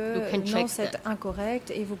me. You can check that.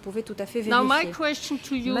 Now my question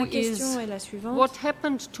to you is, what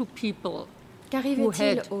happened to people who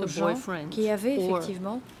had a boyfriend or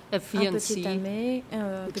a fiancé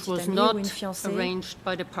which was not arranged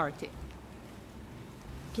by the party?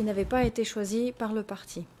 Qui n'avait pas été choisi par le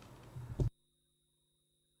parti.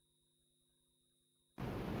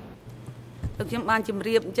 As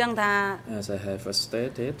I have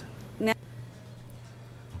stated,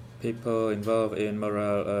 people involved in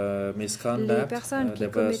moral misconduct, there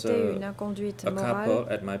was a couple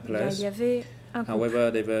at my place.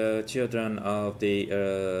 However, they were children of the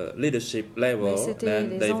leadership level,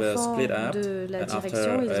 then they were split up, and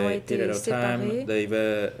after a period of time, they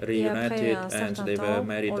were reunited and they were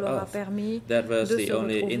married off. That was the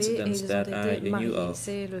only incident that I knew of.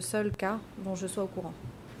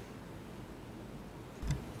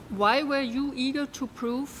 Why were you eager to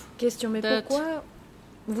prove that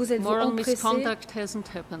moral misconduct hasn't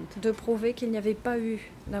happened? De prouver qu'il n'y avait pas eu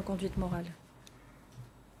d'inconduite morale.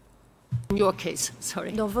 In your case,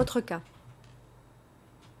 sorry. Dans votre cas.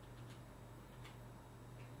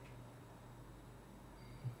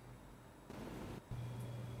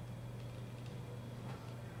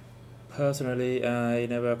 Personally, I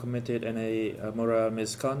never committed any moral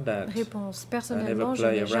misconduct. Réponse. Personnellement, je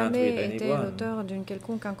n'ai jamais été l'auteur d'une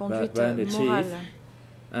quelconque inconduite morale.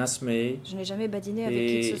 Je n'ai jamais badiné avec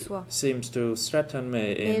qui que ce soit. Et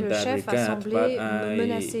le chef a semblé me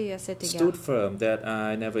menacer à cet égard.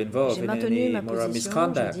 J'ai maintenu ma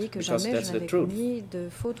position, j'ai dit que jamais je n'avais commis de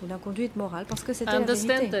faute ou d'inconduite morale parce que c'était la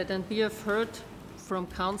vérité. From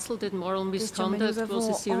council that moral misconduct was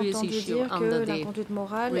a serious issue under the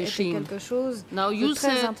regime. Now you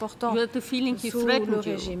said you had the feeling he threatened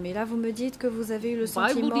you. Et là, vous me dites que vous avez eu le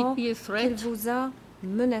sentiment qu'il vous a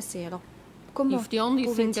menacé. Alors, comment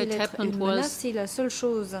pouvait-il être une menace si la seule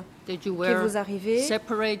chose qui vous arrivait, c'était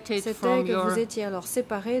que vous étiez alors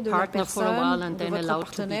séparés de la personne, de votre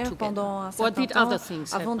partenaire pendant un certain temps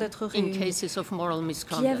avant d'être réunis?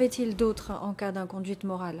 Qu'y avait-il d'autre en cas d'inconduite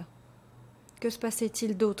morale? Que se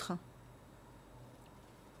passait-il d'autre?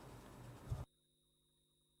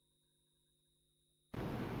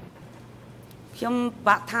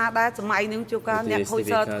 What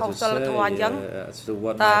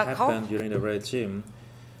happened during the regime?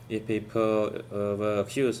 If people were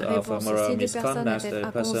accused of moral misconduct,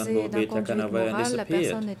 the person would be taken away and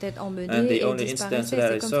disappeared. And the only instance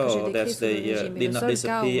that I saw that they did not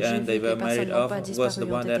disappear and they were married off was the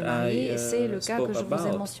one that I spoke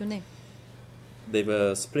about. They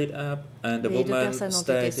were split up, and the woman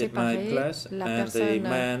stayed in my place, and the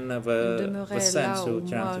man was sent to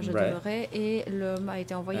Chantumray.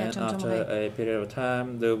 And after a period of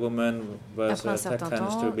time, the woman was taken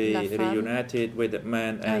to be reunited with the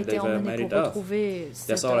man, and they were married off.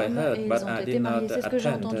 That's all I heard, but I did not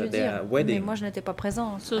attend their wedding.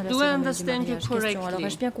 So do I understand you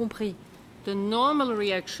correctly? The normal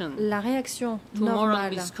reaction La réaction to moral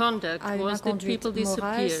misconduct à une was that people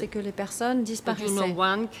disappeared. C'est que les personnes disparaissaient. But you know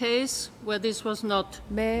one case where this was not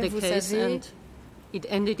the case and it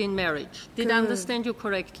ended in marriage. Did I understand you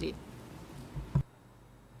correctly?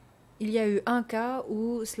 Il y a eu un cas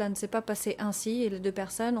où cela ne s'est pas passé ainsi et les deux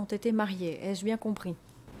personnes ont été mariées. Ai-je bien compris?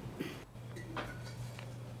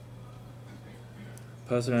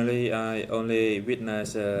 Personally, I only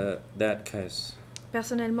witnessed that case.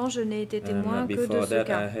 Personnellement, je n'ai été témoin que de ce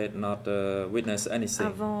cas.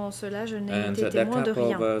 Avant cela, je n'ai été témoin de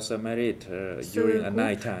rien. Ce couple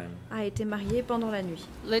a été marié pendant la nuit.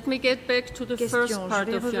 Question, je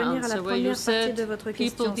vais revenir à la première partie de votre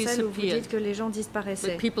question, celle où vous dites que les gens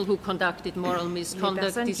disparaissaient. Les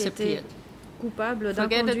personnes qui étaient coupables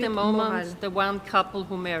d'inconduite morale.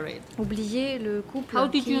 Oubliez le couple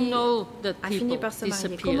qui a fini par se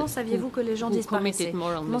marier. Comment saviez-vous que les gens disparaissaient?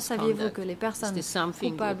 Comment saviez-vous que les personnes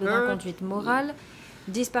coupables d'inconduite morale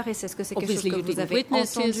disparaissaient? Est-ce que c'est quelque chose que vous avez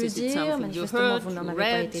entendu dire? Manifestement, vous n'en avez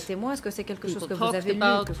pas été témoin. Est-ce que c'est quelque chose que vous avez lu,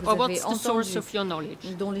 que vous avez entendu,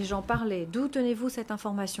 dont les gens parlaient? D'où tenez-vous cette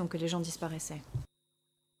information que les gens disparaissaient?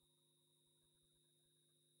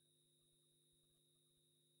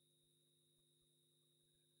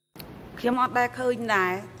 I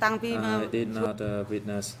did not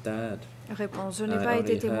witness that. Réponse. Je n'ai pas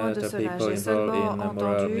été témoin de cela. J'ai seulement entendu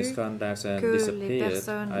que les personnes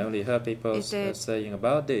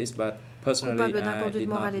coupables d'inconduite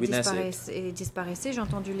morale et disparaissaient. J'ai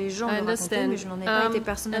entendu les gens le raconter, mais je n'en ai pas été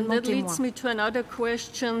personnellement témoin.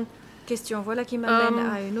 Question. Voilà qui m'amène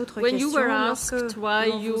à une autre question. Lorsque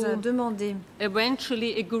on vous a demandé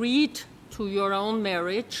to your own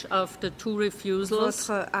marriage after 2 refusals.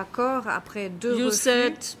 Votre accord après 2 refus.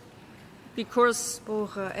 Said because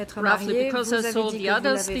pour être marié, vous avez dit que vous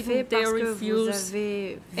l'avez fait parce que vous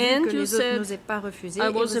avez vu que les autres n'osaient pas refuser et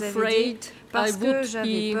vous avez dit parce que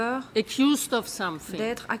j'avais peur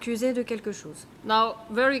d'être accusé de quelque chose. Now,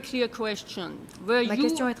 very clear question. Ma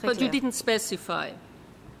question est très claire. But you didn't specify.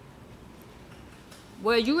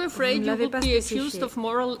 Were you afraid you would be accused of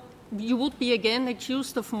moral? You would be again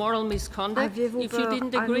accused of moral misconduct if you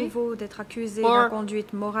didn't agree? Aviez-vous peur à nouveau d'être accusé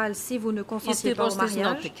d'inconduite morale si vous ne consentiez pas au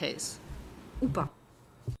mariage? Ou pas?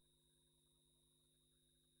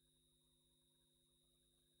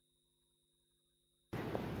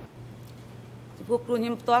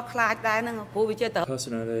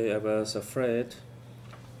 Personally, I was afraid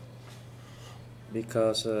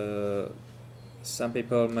because some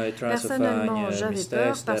people may try to find j'avais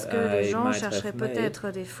peur parce que les gens chercheraient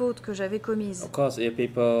peut-être des fautes que j'avais commises. Of course, if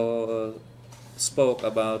people spoke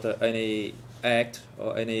about any act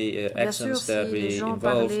or any actions that we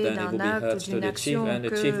involved, then it would be heard to the chief, and the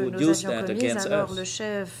chief would use that against us. Alors le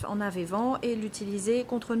chef en avait vent et l'utilisait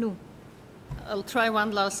contre nous. I'll try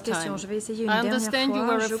one last time. Je vais essayer une dernière fois. You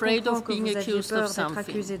were afraid of being accused of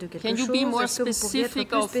something. Can you be more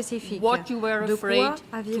specific of what you were afraid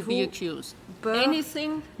to be accused?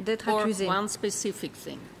 Anything or one specific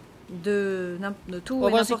thing? de tout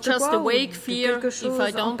et n'importe quoi, ou de quelque chose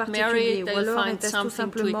en particulier, ou alors était-ce tout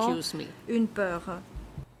simplement une peur?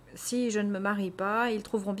 Si je ne me marie pas, ils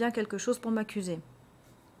trouveront bien quelque chose pour m'accuser.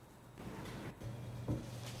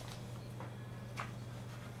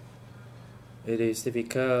 It is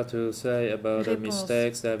difficult to say about the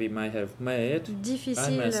mistakes that we might have made.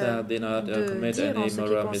 I myself did not commit any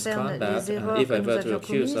moral misconduct, and if I were to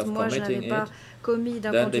accuse of committing it, commis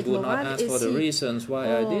d'inconduite morale, et si on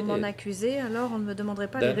m'en accusait, alors on ne me demanderait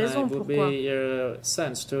pas les raisons pourquoi. Et je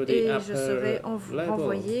serais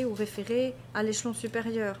renvoyé ou référé à l'échelon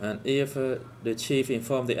supérieur. If the chief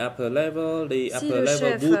informed the upper level si le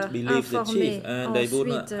chef informait ensuite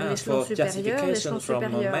l'échelon supérieur, l'échelon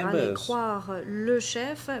supérieur allait croire le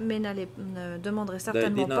chef, mais ne demanderait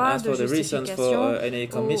certainement pas de justification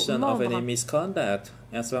aux membres.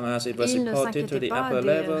 As long as it was reported to the upper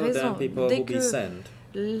level, then people would be sent.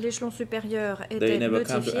 L'échelon supérieur était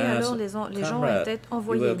notifié, alors les gens étaient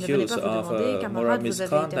envoyés. Ils ne venaient pas vous demander, camarade, vous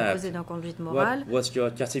avez été accusé d'inconduite morale.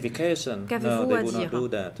 Qu'avez-vous à dire?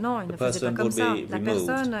 Non, ils ne faisaient pas comme ça. La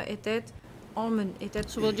personne était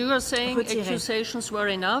retirée.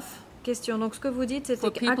 Question. Donc, ce que vous dites,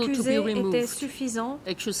 c'était qu'accuser était suffisant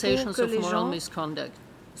pour que les gens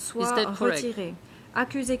soient retirés.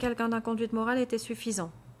 Accuser quelqu'un d'inconduite morale était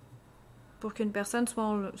suffisant pour qu'une personne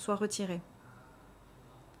soit retirée.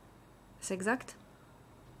 C'est exact?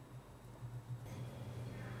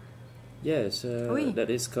 Yes, oui. That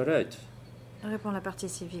is correct. Répond la partie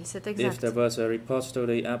civile, c'est exact. If there was a report to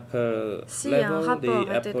the upper si un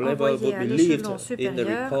rapport était envoyé à l'échelon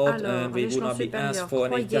supérieur, alors l'échelon supérieur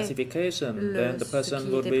croyait ce qui était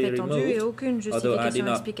prétendu et aucune justification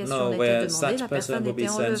ou explication n'était demandée, la personne était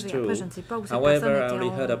enlevée. Après, je ne sais pas où cette personne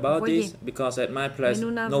était envoyée. Mais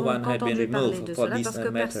nous n'avons entendu parler de cela parce que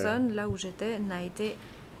personne, là où j'étais, n'a été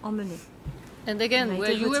emmené. And again,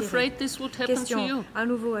 were you afraid this would happen to you? À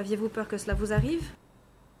nouveau, aviez-vous peur que cela vous arrive?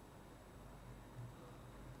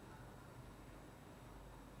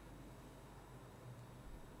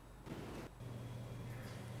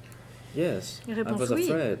 Yes, réponse, I was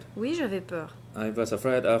afraid. Oui, j'avais peur. I was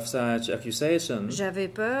afraid of such accusations. J'avais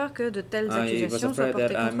peur que de telles accusations soient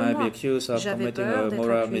portées contre moi. J'avais peur d'être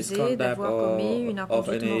accusé d'avoir commis une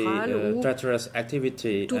inconduite morale ou toute autre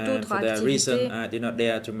activité de traîtrise, et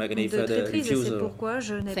c'est pourquoi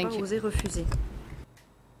je n'ai pas osé refuser.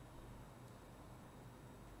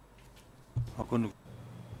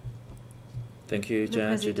 Thank you,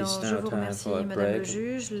 Judge. It is now time for a break.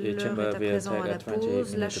 L'heure est à présent à la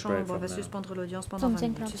pause. La Chambre va suspendre l'audience pendant 20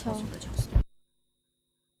 minutes. Suspension d'audience.